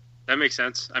factors. That makes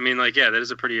sense. I mean, like, that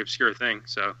is a pretty obscure thing.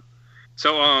 So,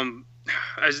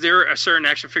 is there a certain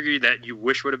action figure that you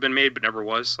wish would have been made but never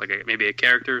was? Like maybe a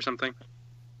character or something?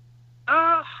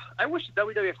 I wish the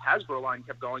WWF Hasbro line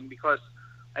kept going, because,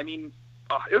 I mean,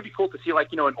 it would be cool to see,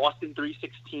 like, you know, an Austin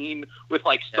 316 with,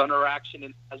 like, stunner action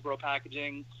and Hasbro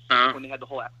packaging when they had the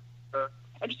whole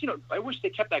I just, you know, I wish they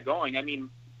kept that going. I mean,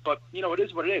 but, you know, it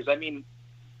is what it is. I mean,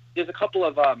 there's a couple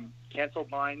of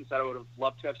canceled lines that I would have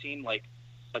loved to have seen, like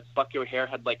Bucky O'Hare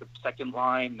had, like, a second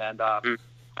line, and I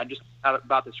just found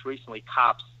about this recently,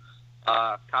 Cops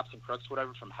and Crooks,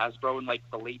 whatever, from Hasbro in, like,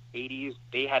 the late 80s.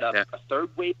 They had a third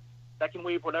wave, second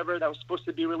wave, whatever, that was supposed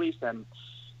to be released, and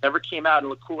never came out and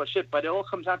looked cool as shit. But it all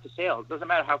comes down to sales. It doesn't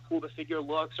matter how cool the figure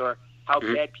looks or how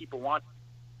bad people want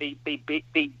it.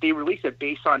 They release it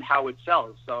based on how it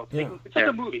sells. So it's like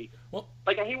a movie. Well,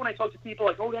 like, I hate when I talk to people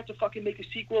like, oh, they have to fucking make a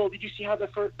sequel. Did you see how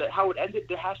how it ended?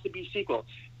 There has to be a sequel.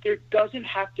 There doesn't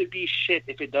have to be shit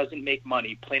if it doesn't make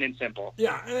money, plain and simple.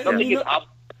 Yeah.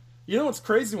 You know what's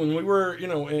crazy? When we were, you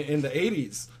know, in the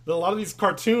 80s, a lot of these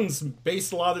cartoons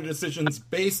based a lot of their decisions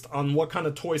based on what kind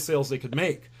of toy sales they could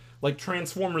make. like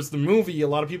Transformers the movie, a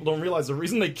lot of people don't realize the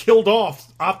reason they killed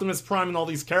off Optimus Prime and all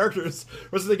these characters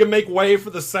was so they could make way for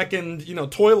the second,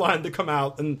 toy line to come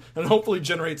out and hopefully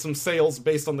generate some sales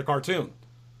based on the cartoon.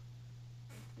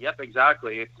 Yep,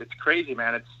 exactly. It's crazy,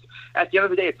 man. It's at the end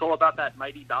of the day, it's all about that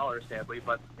mighty dollar, sadly,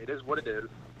 but it is what it is.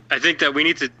 I think that we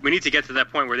need to get to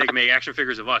that point where they can make action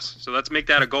figures of us. So let's make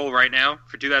that a goal right now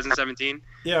for 2017.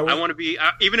 Yeah, I want to be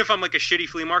even if I'm like a shitty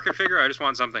flea market figure, I just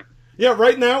want something. Yeah,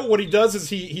 right now what he does is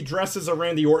he dresses a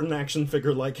Randy Orton action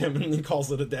figure like him, and he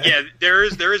calls it a day. Yeah, there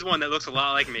is one that looks a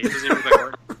lot like me. It doesn't even look like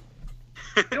Orton.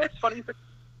 You know what's funny,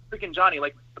 freaking Johnny?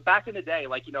 Like back in the day,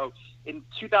 in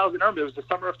 2000, I remember it was the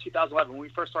summer of 2011 when we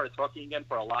first started talking again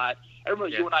for a lot. I remember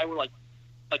you and I were like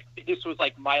this was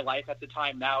like my life at the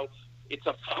time. Now it's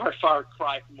a far, far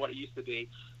cry from what it used to be.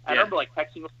 And I remember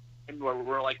texting where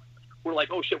we're like,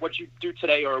 oh shit, what'd you do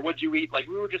today, or what'd you eat? Like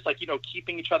we were just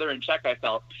keeping each other in check. I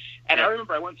felt, and I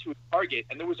remember I went to a Target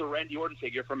and there was a Randy Orton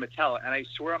figure from Mattel, and I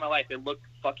swear on my life it looked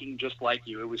fucking just like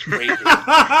you. It was crazy.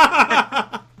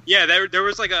 Yeah, there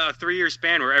was like a 3-year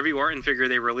span where every Orton figure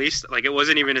they released, like it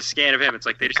wasn't even a scan of him. It's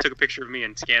like they just took a picture of me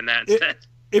and scanned that instead.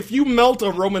 If you melt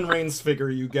a Roman Reigns figure,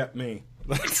 you get me.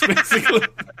 That's basically.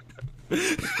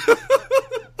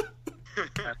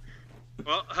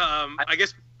 Well, I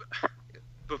guess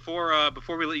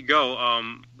before we let you go, are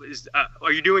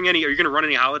you going to run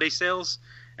any holiday sales,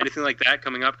 anything like that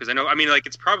coming up? Because I know,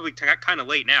 it's probably kind of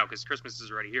late now because Christmas is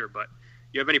already here. But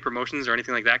you have any promotions or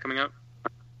anything like that coming up?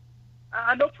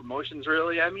 No promotions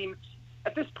really.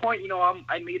 At this point,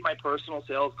 I made my personal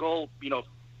sales goal,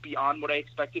 beyond what I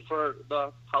expected for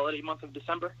the holiday month of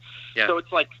December. Yeah. So it's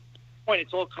it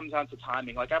all comes down to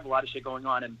timing. I have a lot of shit going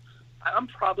on, and I'm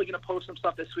probably going to post some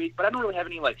stuff this week, but I don't really have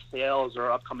any sales or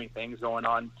upcoming things going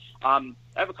on. I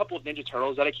have a couple of Ninja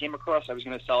Turtles that I came across. I was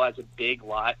going to sell as a big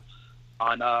lot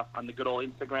on the good old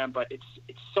Instagram, but it's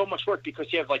so much work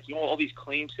because you have all these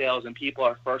claim sales and people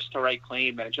are first to write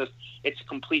claim, and it's a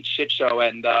complete shit show.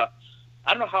 And I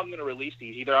don't know how I'm going to release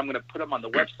these. Either I'm going to put them on the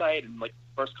website and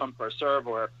first come first serve,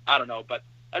 or I don't know. But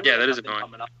that is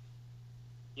annoying.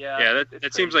 Yeah,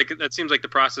 that seems like the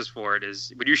process for it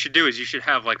is. What you should do is you should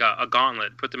have a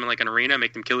gauntlet, put them in an arena,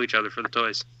 make them kill each other for the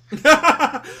toys.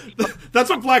 That's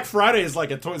what Black Friday is like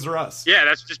at Toys R Us. Yeah,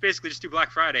 that's just basically do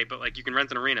Black Friday, but you can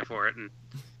rent an arena for it and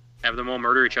have them all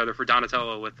murder each other for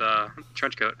Donatello with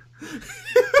trench coat.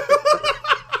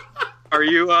 Are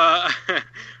you? I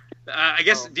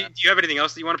guess. Do you have anything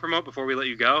else that you want to promote before we let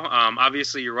you go?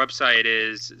 Obviously, your website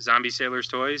is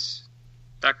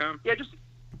zombiesailorstoys.com. Yeah,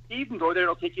 you can go there,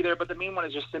 it'll take you there, but the main one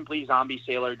is just simply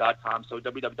zombiesailor.com, so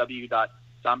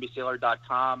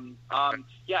www.zombiesailor.com.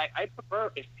 I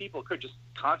prefer if people could just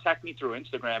contact me through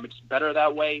Instagram. It's better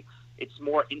that way. It's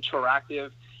more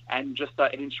interactive, and just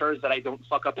it ensures that I don't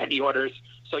fuck up any orders.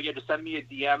 So just send me a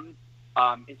DM.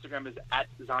 Instagram is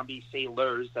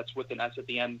 @zombiesailors, that's with an S at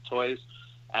the end, toys.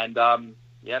 And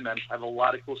man, I have a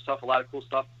lot of cool stuff. A lot of cool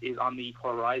stuff is on the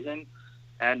horizon,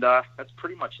 and that's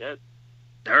pretty much it.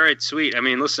 All right, sweet.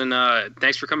 Listen,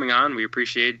 thanks for coming on. We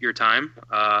appreciate your time.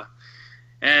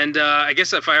 And I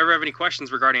guess if I ever have any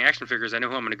questions regarding action figures, I know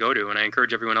who I'm going to go to, and I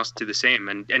encourage everyone else to do the same.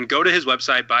 And go to his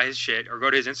website, buy his shit, or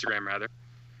go to his Instagram, rather.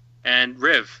 And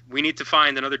Riv, we need to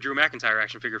find another Drew McIntyre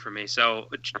action figure for me. So,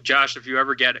 Josh, if you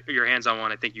ever get your hands on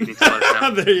one, I think you need to let us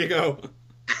know. There you go.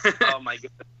 Oh, my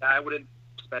goodness. I wouldn't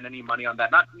spend any money on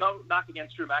that. No knock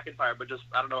against Drew McIntyre, but just,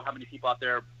 I don't know how many people out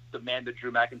there demand a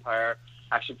Drew McIntyre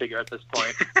action figure at this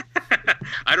point.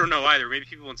 I don't know either. Maybe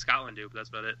people in Scotland do, but that's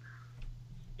about it.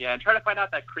 Yeah, and try to find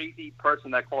out that crazy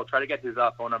person that called. Try to get his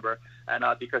phone number, and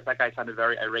because that guy sounded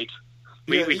very irate.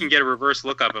 We can get a reverse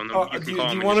look up on them. Do you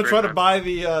want to try to buy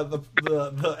the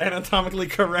anatomically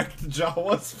correct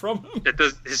Jawas from him?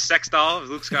 His sex doll of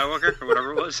Luke Skywalker or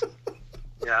whatever it was.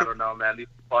 Yeah, I don't know, man. These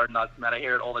people are nuts, man. I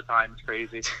hear it all the time. It's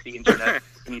crazy. The internet.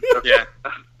 Yeah.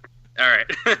 All right.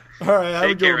 All right.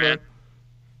 Have a good one, man.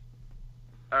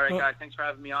 All right, guys. Thanks for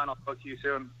having me on. I'll talk to you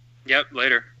soon. Yep.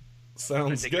 Later.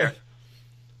 Sounds good. Care.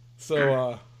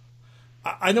 So,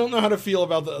 I don't know how to feel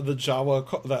about the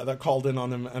Jawa that called in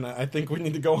on him, and I think we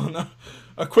need to go on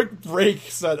a quick break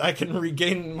so that I can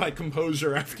regain my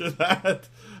composure after that.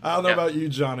 I don't know about you,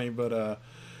 Johnny, but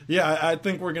I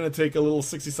think we're going to take a little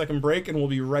 60-second break, and we'll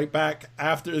be right back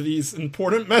after these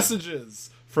important messages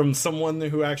from someone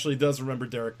who actually does remember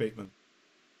Derrick Bateman.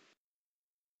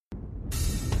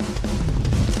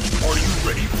 Are you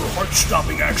ready for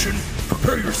heart-stopping action?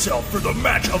 Prepare yourself for the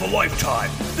match of a lifetime.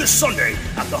 This Sunday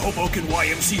at the Hoboken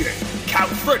YMCA,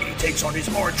 Count Freddy takes on his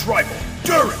arch rival,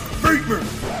 Derrick Bateman.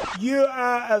 You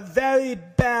are a very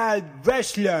bad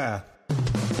wrestler.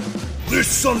 This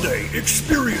Sunday,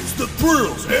 experience the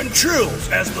thrills and chills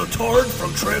as the Tard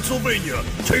from Transylvania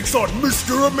takes on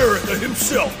Mr. America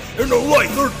himself in a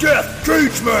life or death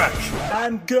cage match.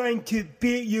 I'm going to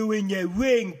beat you in the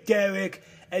ring, Derrick,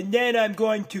 and then I'm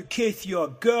going to kiss your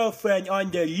girlfriend on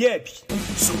the lips.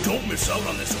 So don't miss out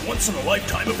on this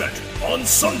once-in-a-lifetime event on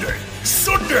Sunday.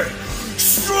 Sunday!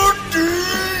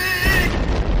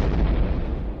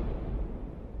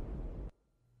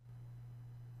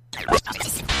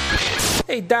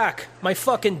 Hey, Doc, my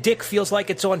fucking dick feels like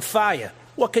it's on fire.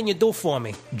 What can you do for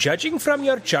me? Judging from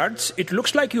your charts, it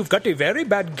looks like you've got a very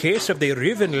bad case of the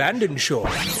Riv and Landin show.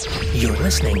 You're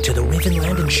listening to the Riv and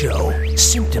Landin show.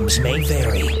 Symptoms may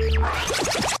vary.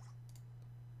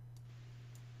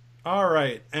 All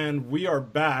right, and we are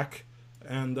back.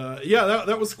 And,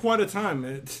 that was quite a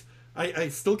time. I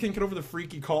still can't get over the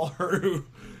freaky caller who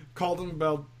called him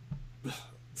about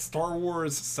Star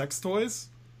Wars sex toys.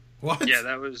 What? Yeah,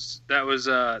 that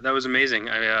was amazing.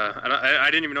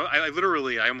 I didn't even know.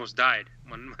 I almost died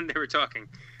when they were talking.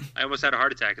 I almost had a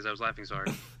heart attack because I was laughing so hard.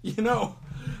 You know,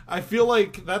 I feel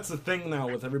like that's the thing now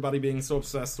with everybody being so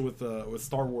obsessed with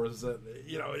Star Wars that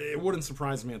it wouldn't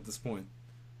surprise me at this point.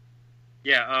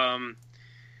 Yeah,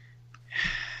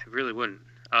 it really wouldn't.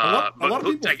 A lot of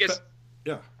people. I guess.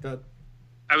 Yeah, go ahead.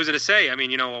 I was going to say. I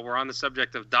mean, while we're on the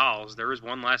subject of dolls, there is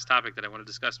one last topic that I want to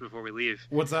discuss before we leave.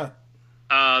 What's that?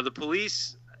 The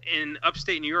police in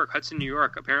upstate New York, Hudson, New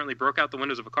York, apparently broke out the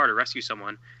windows of a car to rescue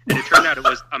someone, and it turned out it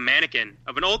was a mannequin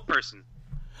of an old person.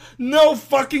 No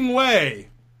fucking way!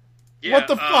 Yeah, what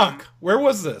the fuck? Where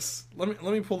was this? Let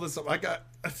me pull this up.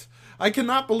 I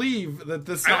cannot believe that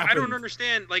this happened. I don't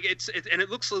understand. Like and it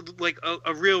looks like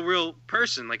a real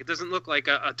person. Like it doesn't look like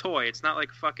a toy. It's not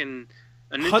like fucking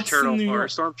a Ninja Hudson, Turtle or a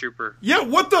Stormtrooper. Yeah,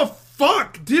 what the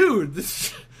fuck, dude?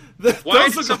 Why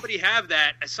did somebody have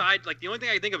that aside? Like the only thing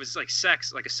I can think of is like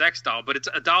a sex doll, but it's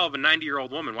a doll of a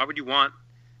 90-year-old woman. Why would you want?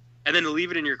 And then to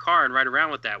leave it in your car and ride around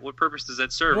with that? What purpose does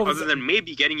that serve other than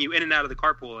maybe getting you in and out of the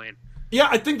carpool lane? Yeah,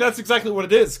 I think that's exactly what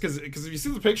it is. Because if you see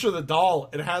the picture of the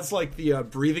doll, it has like the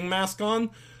breathing mask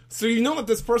on. So you know that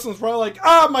this person is probably like,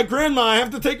 my grandma, I have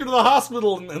to take her to the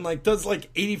hospital, and like does like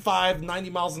 85, 90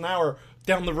 miles an hour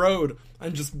down the road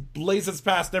and just blazes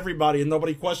past everybody, and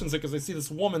nobody questions it because they see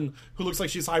this woman who looks like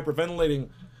she's hyperventilating,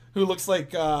 who looks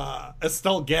like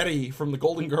Estelle Getty from the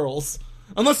Golden Girls.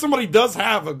 Unless somebody does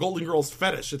have a Golden Girls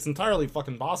fetish, it's entirely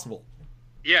fucking possible.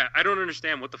 Yeah, I don't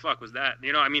understand what the fuck was that.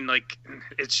 I mean, like,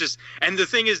 it's just... And the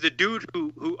thing is, the dude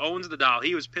who owns the doll,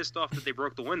 he was pissed off that they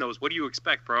broke the windows. What do you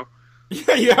expect, bro?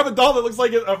 Yeah, you have a doll that looks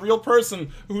like a real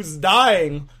person who's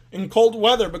dying in cold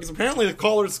weather because apparently the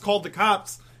callers called the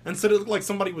cops and said it looked like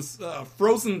somebody was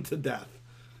frozen to death.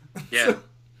 Yeah. So,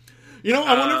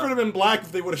 I wonder if it would have been black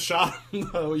if they would have shot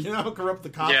him, though. You know how corrupt the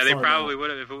cops are. Yeah, they probably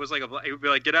would have. If it was like it would be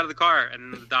like, get out of the car,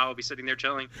 and then the doll would be sitting there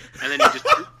chilling, and then you just,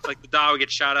 like, the doll would get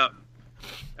shot up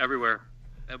everywhere.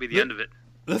 That would be the end of it.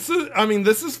 This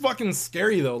is fucking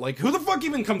scary, though. Like, who the fuck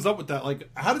even comes up with that? Like,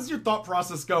 how does your thought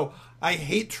process go? I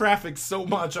hate traffic so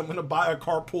much, I'm going to buy a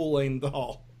carpool lane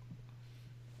doll.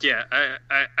 Yeah,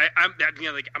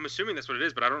 I'm assuming that's what it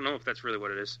is, but I don't know if that's really what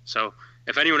it is. So,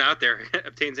 if anyone out there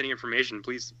obtains any information,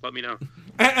 please let me know.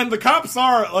 And the cops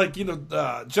are, like,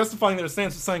 justifying their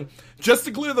stance with saying, just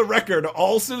to clear the record,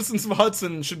 all citizens of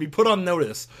Hudson should be put on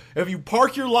notice. If you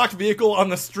park your locked vehicle on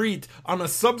the street on a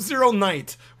sub-zero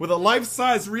night with a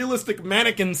life-size realistic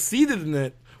mannequin seated in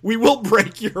it, we will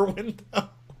break your window.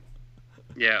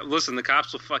 Yeah, listen, the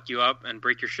cops will fuck you up and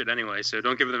break your shit anyway, so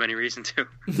don't give them any reason to.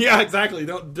 Yeah, exactly.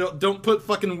 Don't put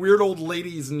fucking weird old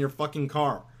ladies in your fucking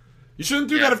car. You shouldn't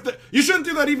do that you shouldn't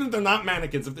do that even if they're not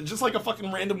mannequins. If they're just like a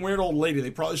fucking random weird old lady, they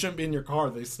probably shouldn't be in your car.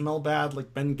 They smell bad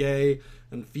like Bengay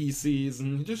and feces,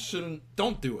 and you just shouldn't.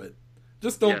 Don't do it.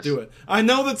 Just don't do it. I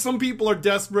know that some people are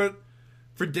desperate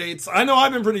for dates. I know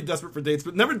I've been pretty desperate for dates,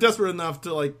 but never desperate enough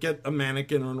to like get a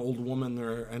mannequin or an old woman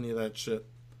or any of that shit.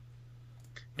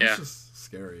 Yeah. It's just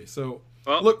scary. So,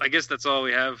 well, look, I guess that's all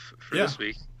we have for this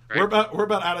week. Right? We're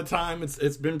about out of time.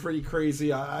 It's been pretty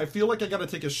crazy. I feel like I got to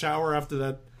take a shower after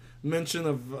that mention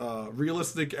of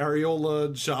realistic areola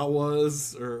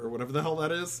Jawas or whatever the hell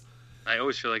that is. I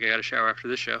always feel like I got to shower after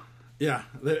this show. Yeah,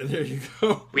 there you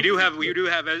go. We do have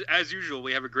as usual.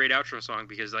 We have a great outro song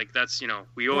because like that's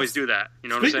we always do that. You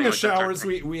know what I'm saying? Speaking of showers,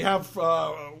 we have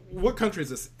what country is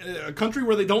this? A country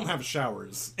where they don't have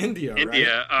showers. India.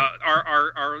 India,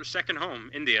 right? Our second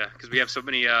home, India, because we have so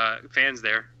many fans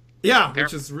there. Yeah,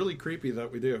 which is really creepy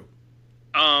that we do.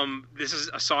 This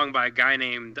is a song by a guy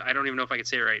named, I don't even know if I can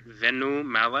say it right, Venu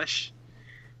Malesh.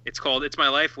 It's called "It's My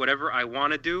Life, Whatever I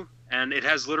Want to Do," and it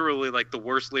has literally like the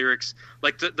worst lyrics.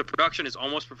 Like the production is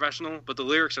almost professional, but the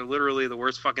lyrics are literally the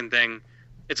worst fucking thing.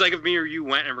 It's like if me or you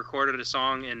went and recorded a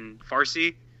song in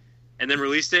Farsi and then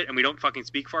released it, and we don't fucking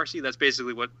speak Farsi. That's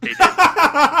basically what they did.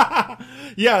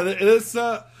 Yeah, this.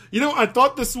 I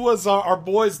thought this was our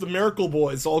boys, the Miracle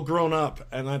Boys, all grown up,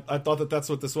 and I thought that's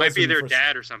what this was. Might be their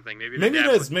dad or something. Maybe it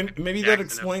is. Maybe that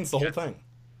explains the whole thing.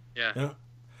 Yeah.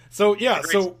 So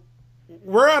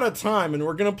we're out of time, and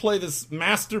we're gonna play this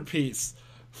masterpiece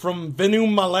from Venu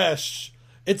Malesh.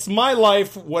 It's my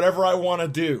life, whatever I want to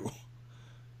do.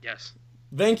 Yes.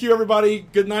 Thank you, everybody.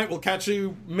 Good night. We'll catch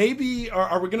you. Maybe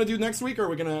are we gonna do next week, or are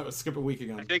we gonna skip a week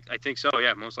again? I think so.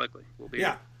 Yeah, most likely we'll be.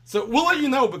 Yeah. So we'll let you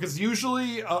know, because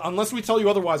usually, unless we tell you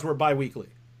otherwise, we're bi-weekly.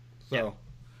 So, yeah.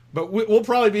 But we'll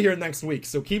probably be here next week.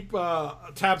 So keep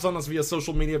tabs on us via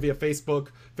social media, via Facebook,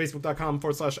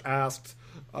 facebook.com/asked.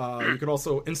 You could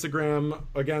also Instagram,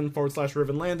 again, /Riv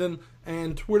and Landin,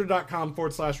 and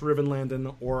twitter.com/Riv and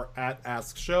Landin, or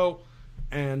 @AskShow.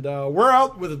 And we're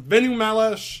out with Venu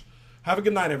Malesh. Have a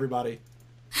good night, everybody.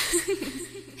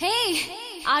 Hey,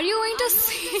 are you going to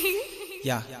sing?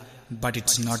 Yeah, but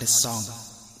it's not a song.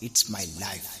 It's my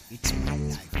life. It's my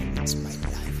life. It's my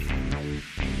life.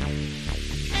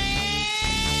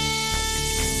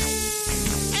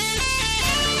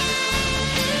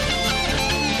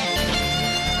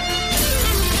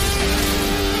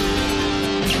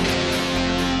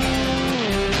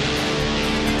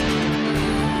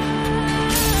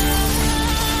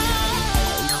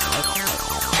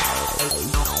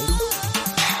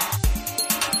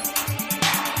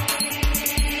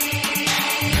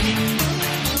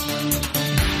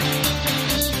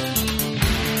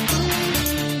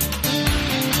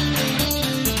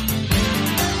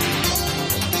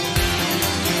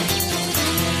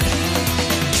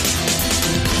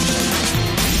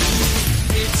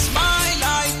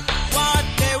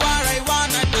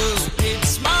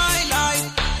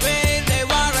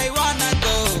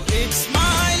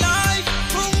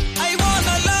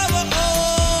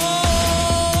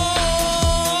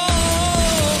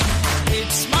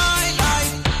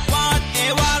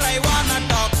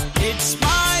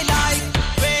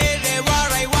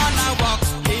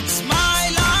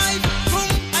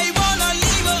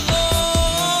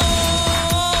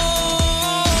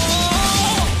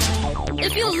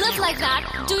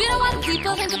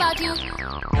 People think about you.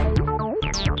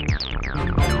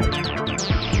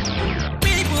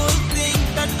 People think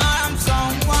that I'm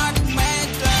somewhat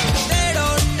mental. They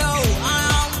don't know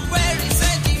I'm very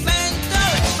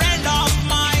sentimental. A friend of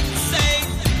mine say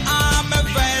I'm a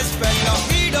best fellow.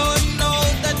 We don't know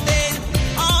the day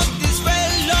of this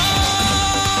fellow.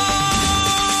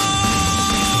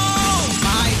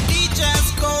 My teacher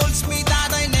scolds me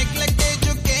that I neglect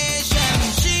education.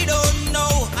 She don't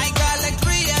know I collect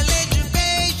real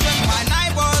education. My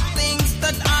neighbor thinks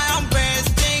that I am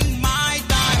wasting my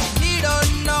time. He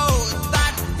don't know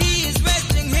that he is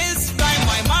wasting his time.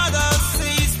 My mother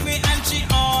sees me and she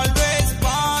always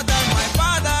bothers. My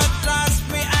father trusts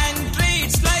me and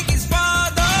treats like his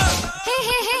father.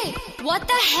 Hey, what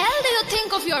the hell do you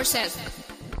think of yourself?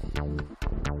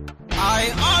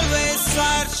 I always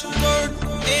search good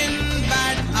in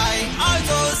bad. I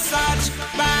also search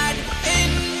bad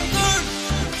in good.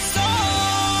 So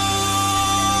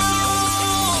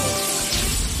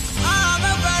I'm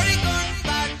a very good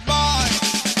bad boy.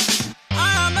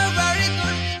 I'm a very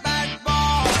good bad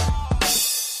boy.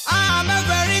 I'm a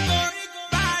very good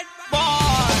bad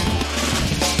boy.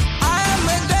 I am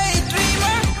a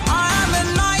daydreamer. I am a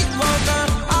night worker.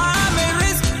 I am a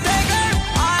risk taker.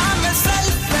 I am a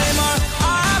self-flamer.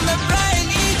 I am a brain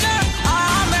eater. I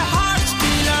am a heart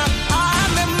stealer. I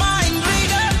am a mind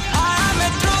reader. I am a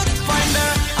truth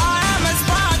finder. I am a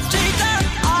smart cheater.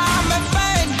 I am a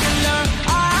painkiller.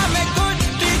 I am a good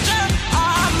teacher. I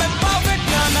am a perfect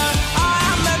runner. I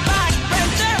am a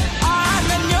backbencher. I am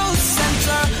a nuisance.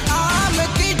 I am a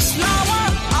kid slower.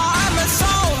 I am a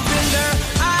soul builder.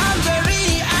 I am very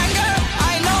anger.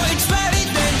 I know it's very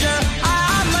danger. I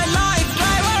am a life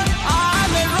driver. I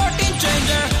am a routine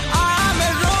changer. I am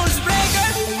a rules breaker.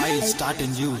 I'll start a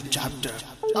new chapter.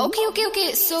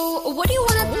 Okay. So, what do you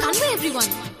want to convey, everyone?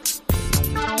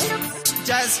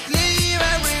 Just leave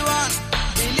everyone.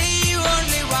 Believe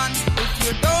only one. If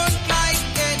you don't like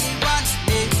anyone,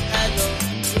 leave alone.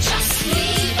 Just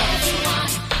leave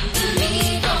everyone.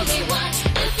 Believe only one.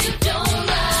 If you don't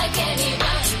like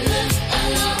anyone, live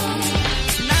alone.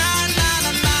 Na na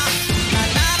na na na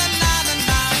na na na na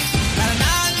na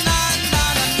na na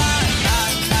na na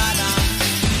na na.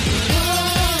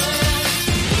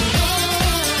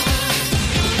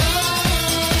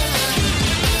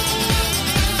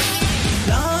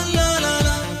 La la la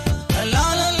la.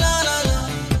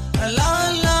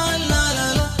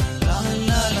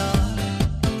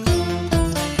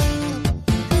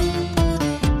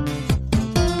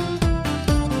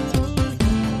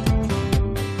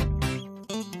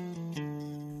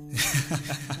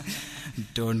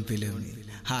 Don't believe me.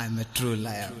 I'm a true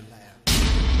liar.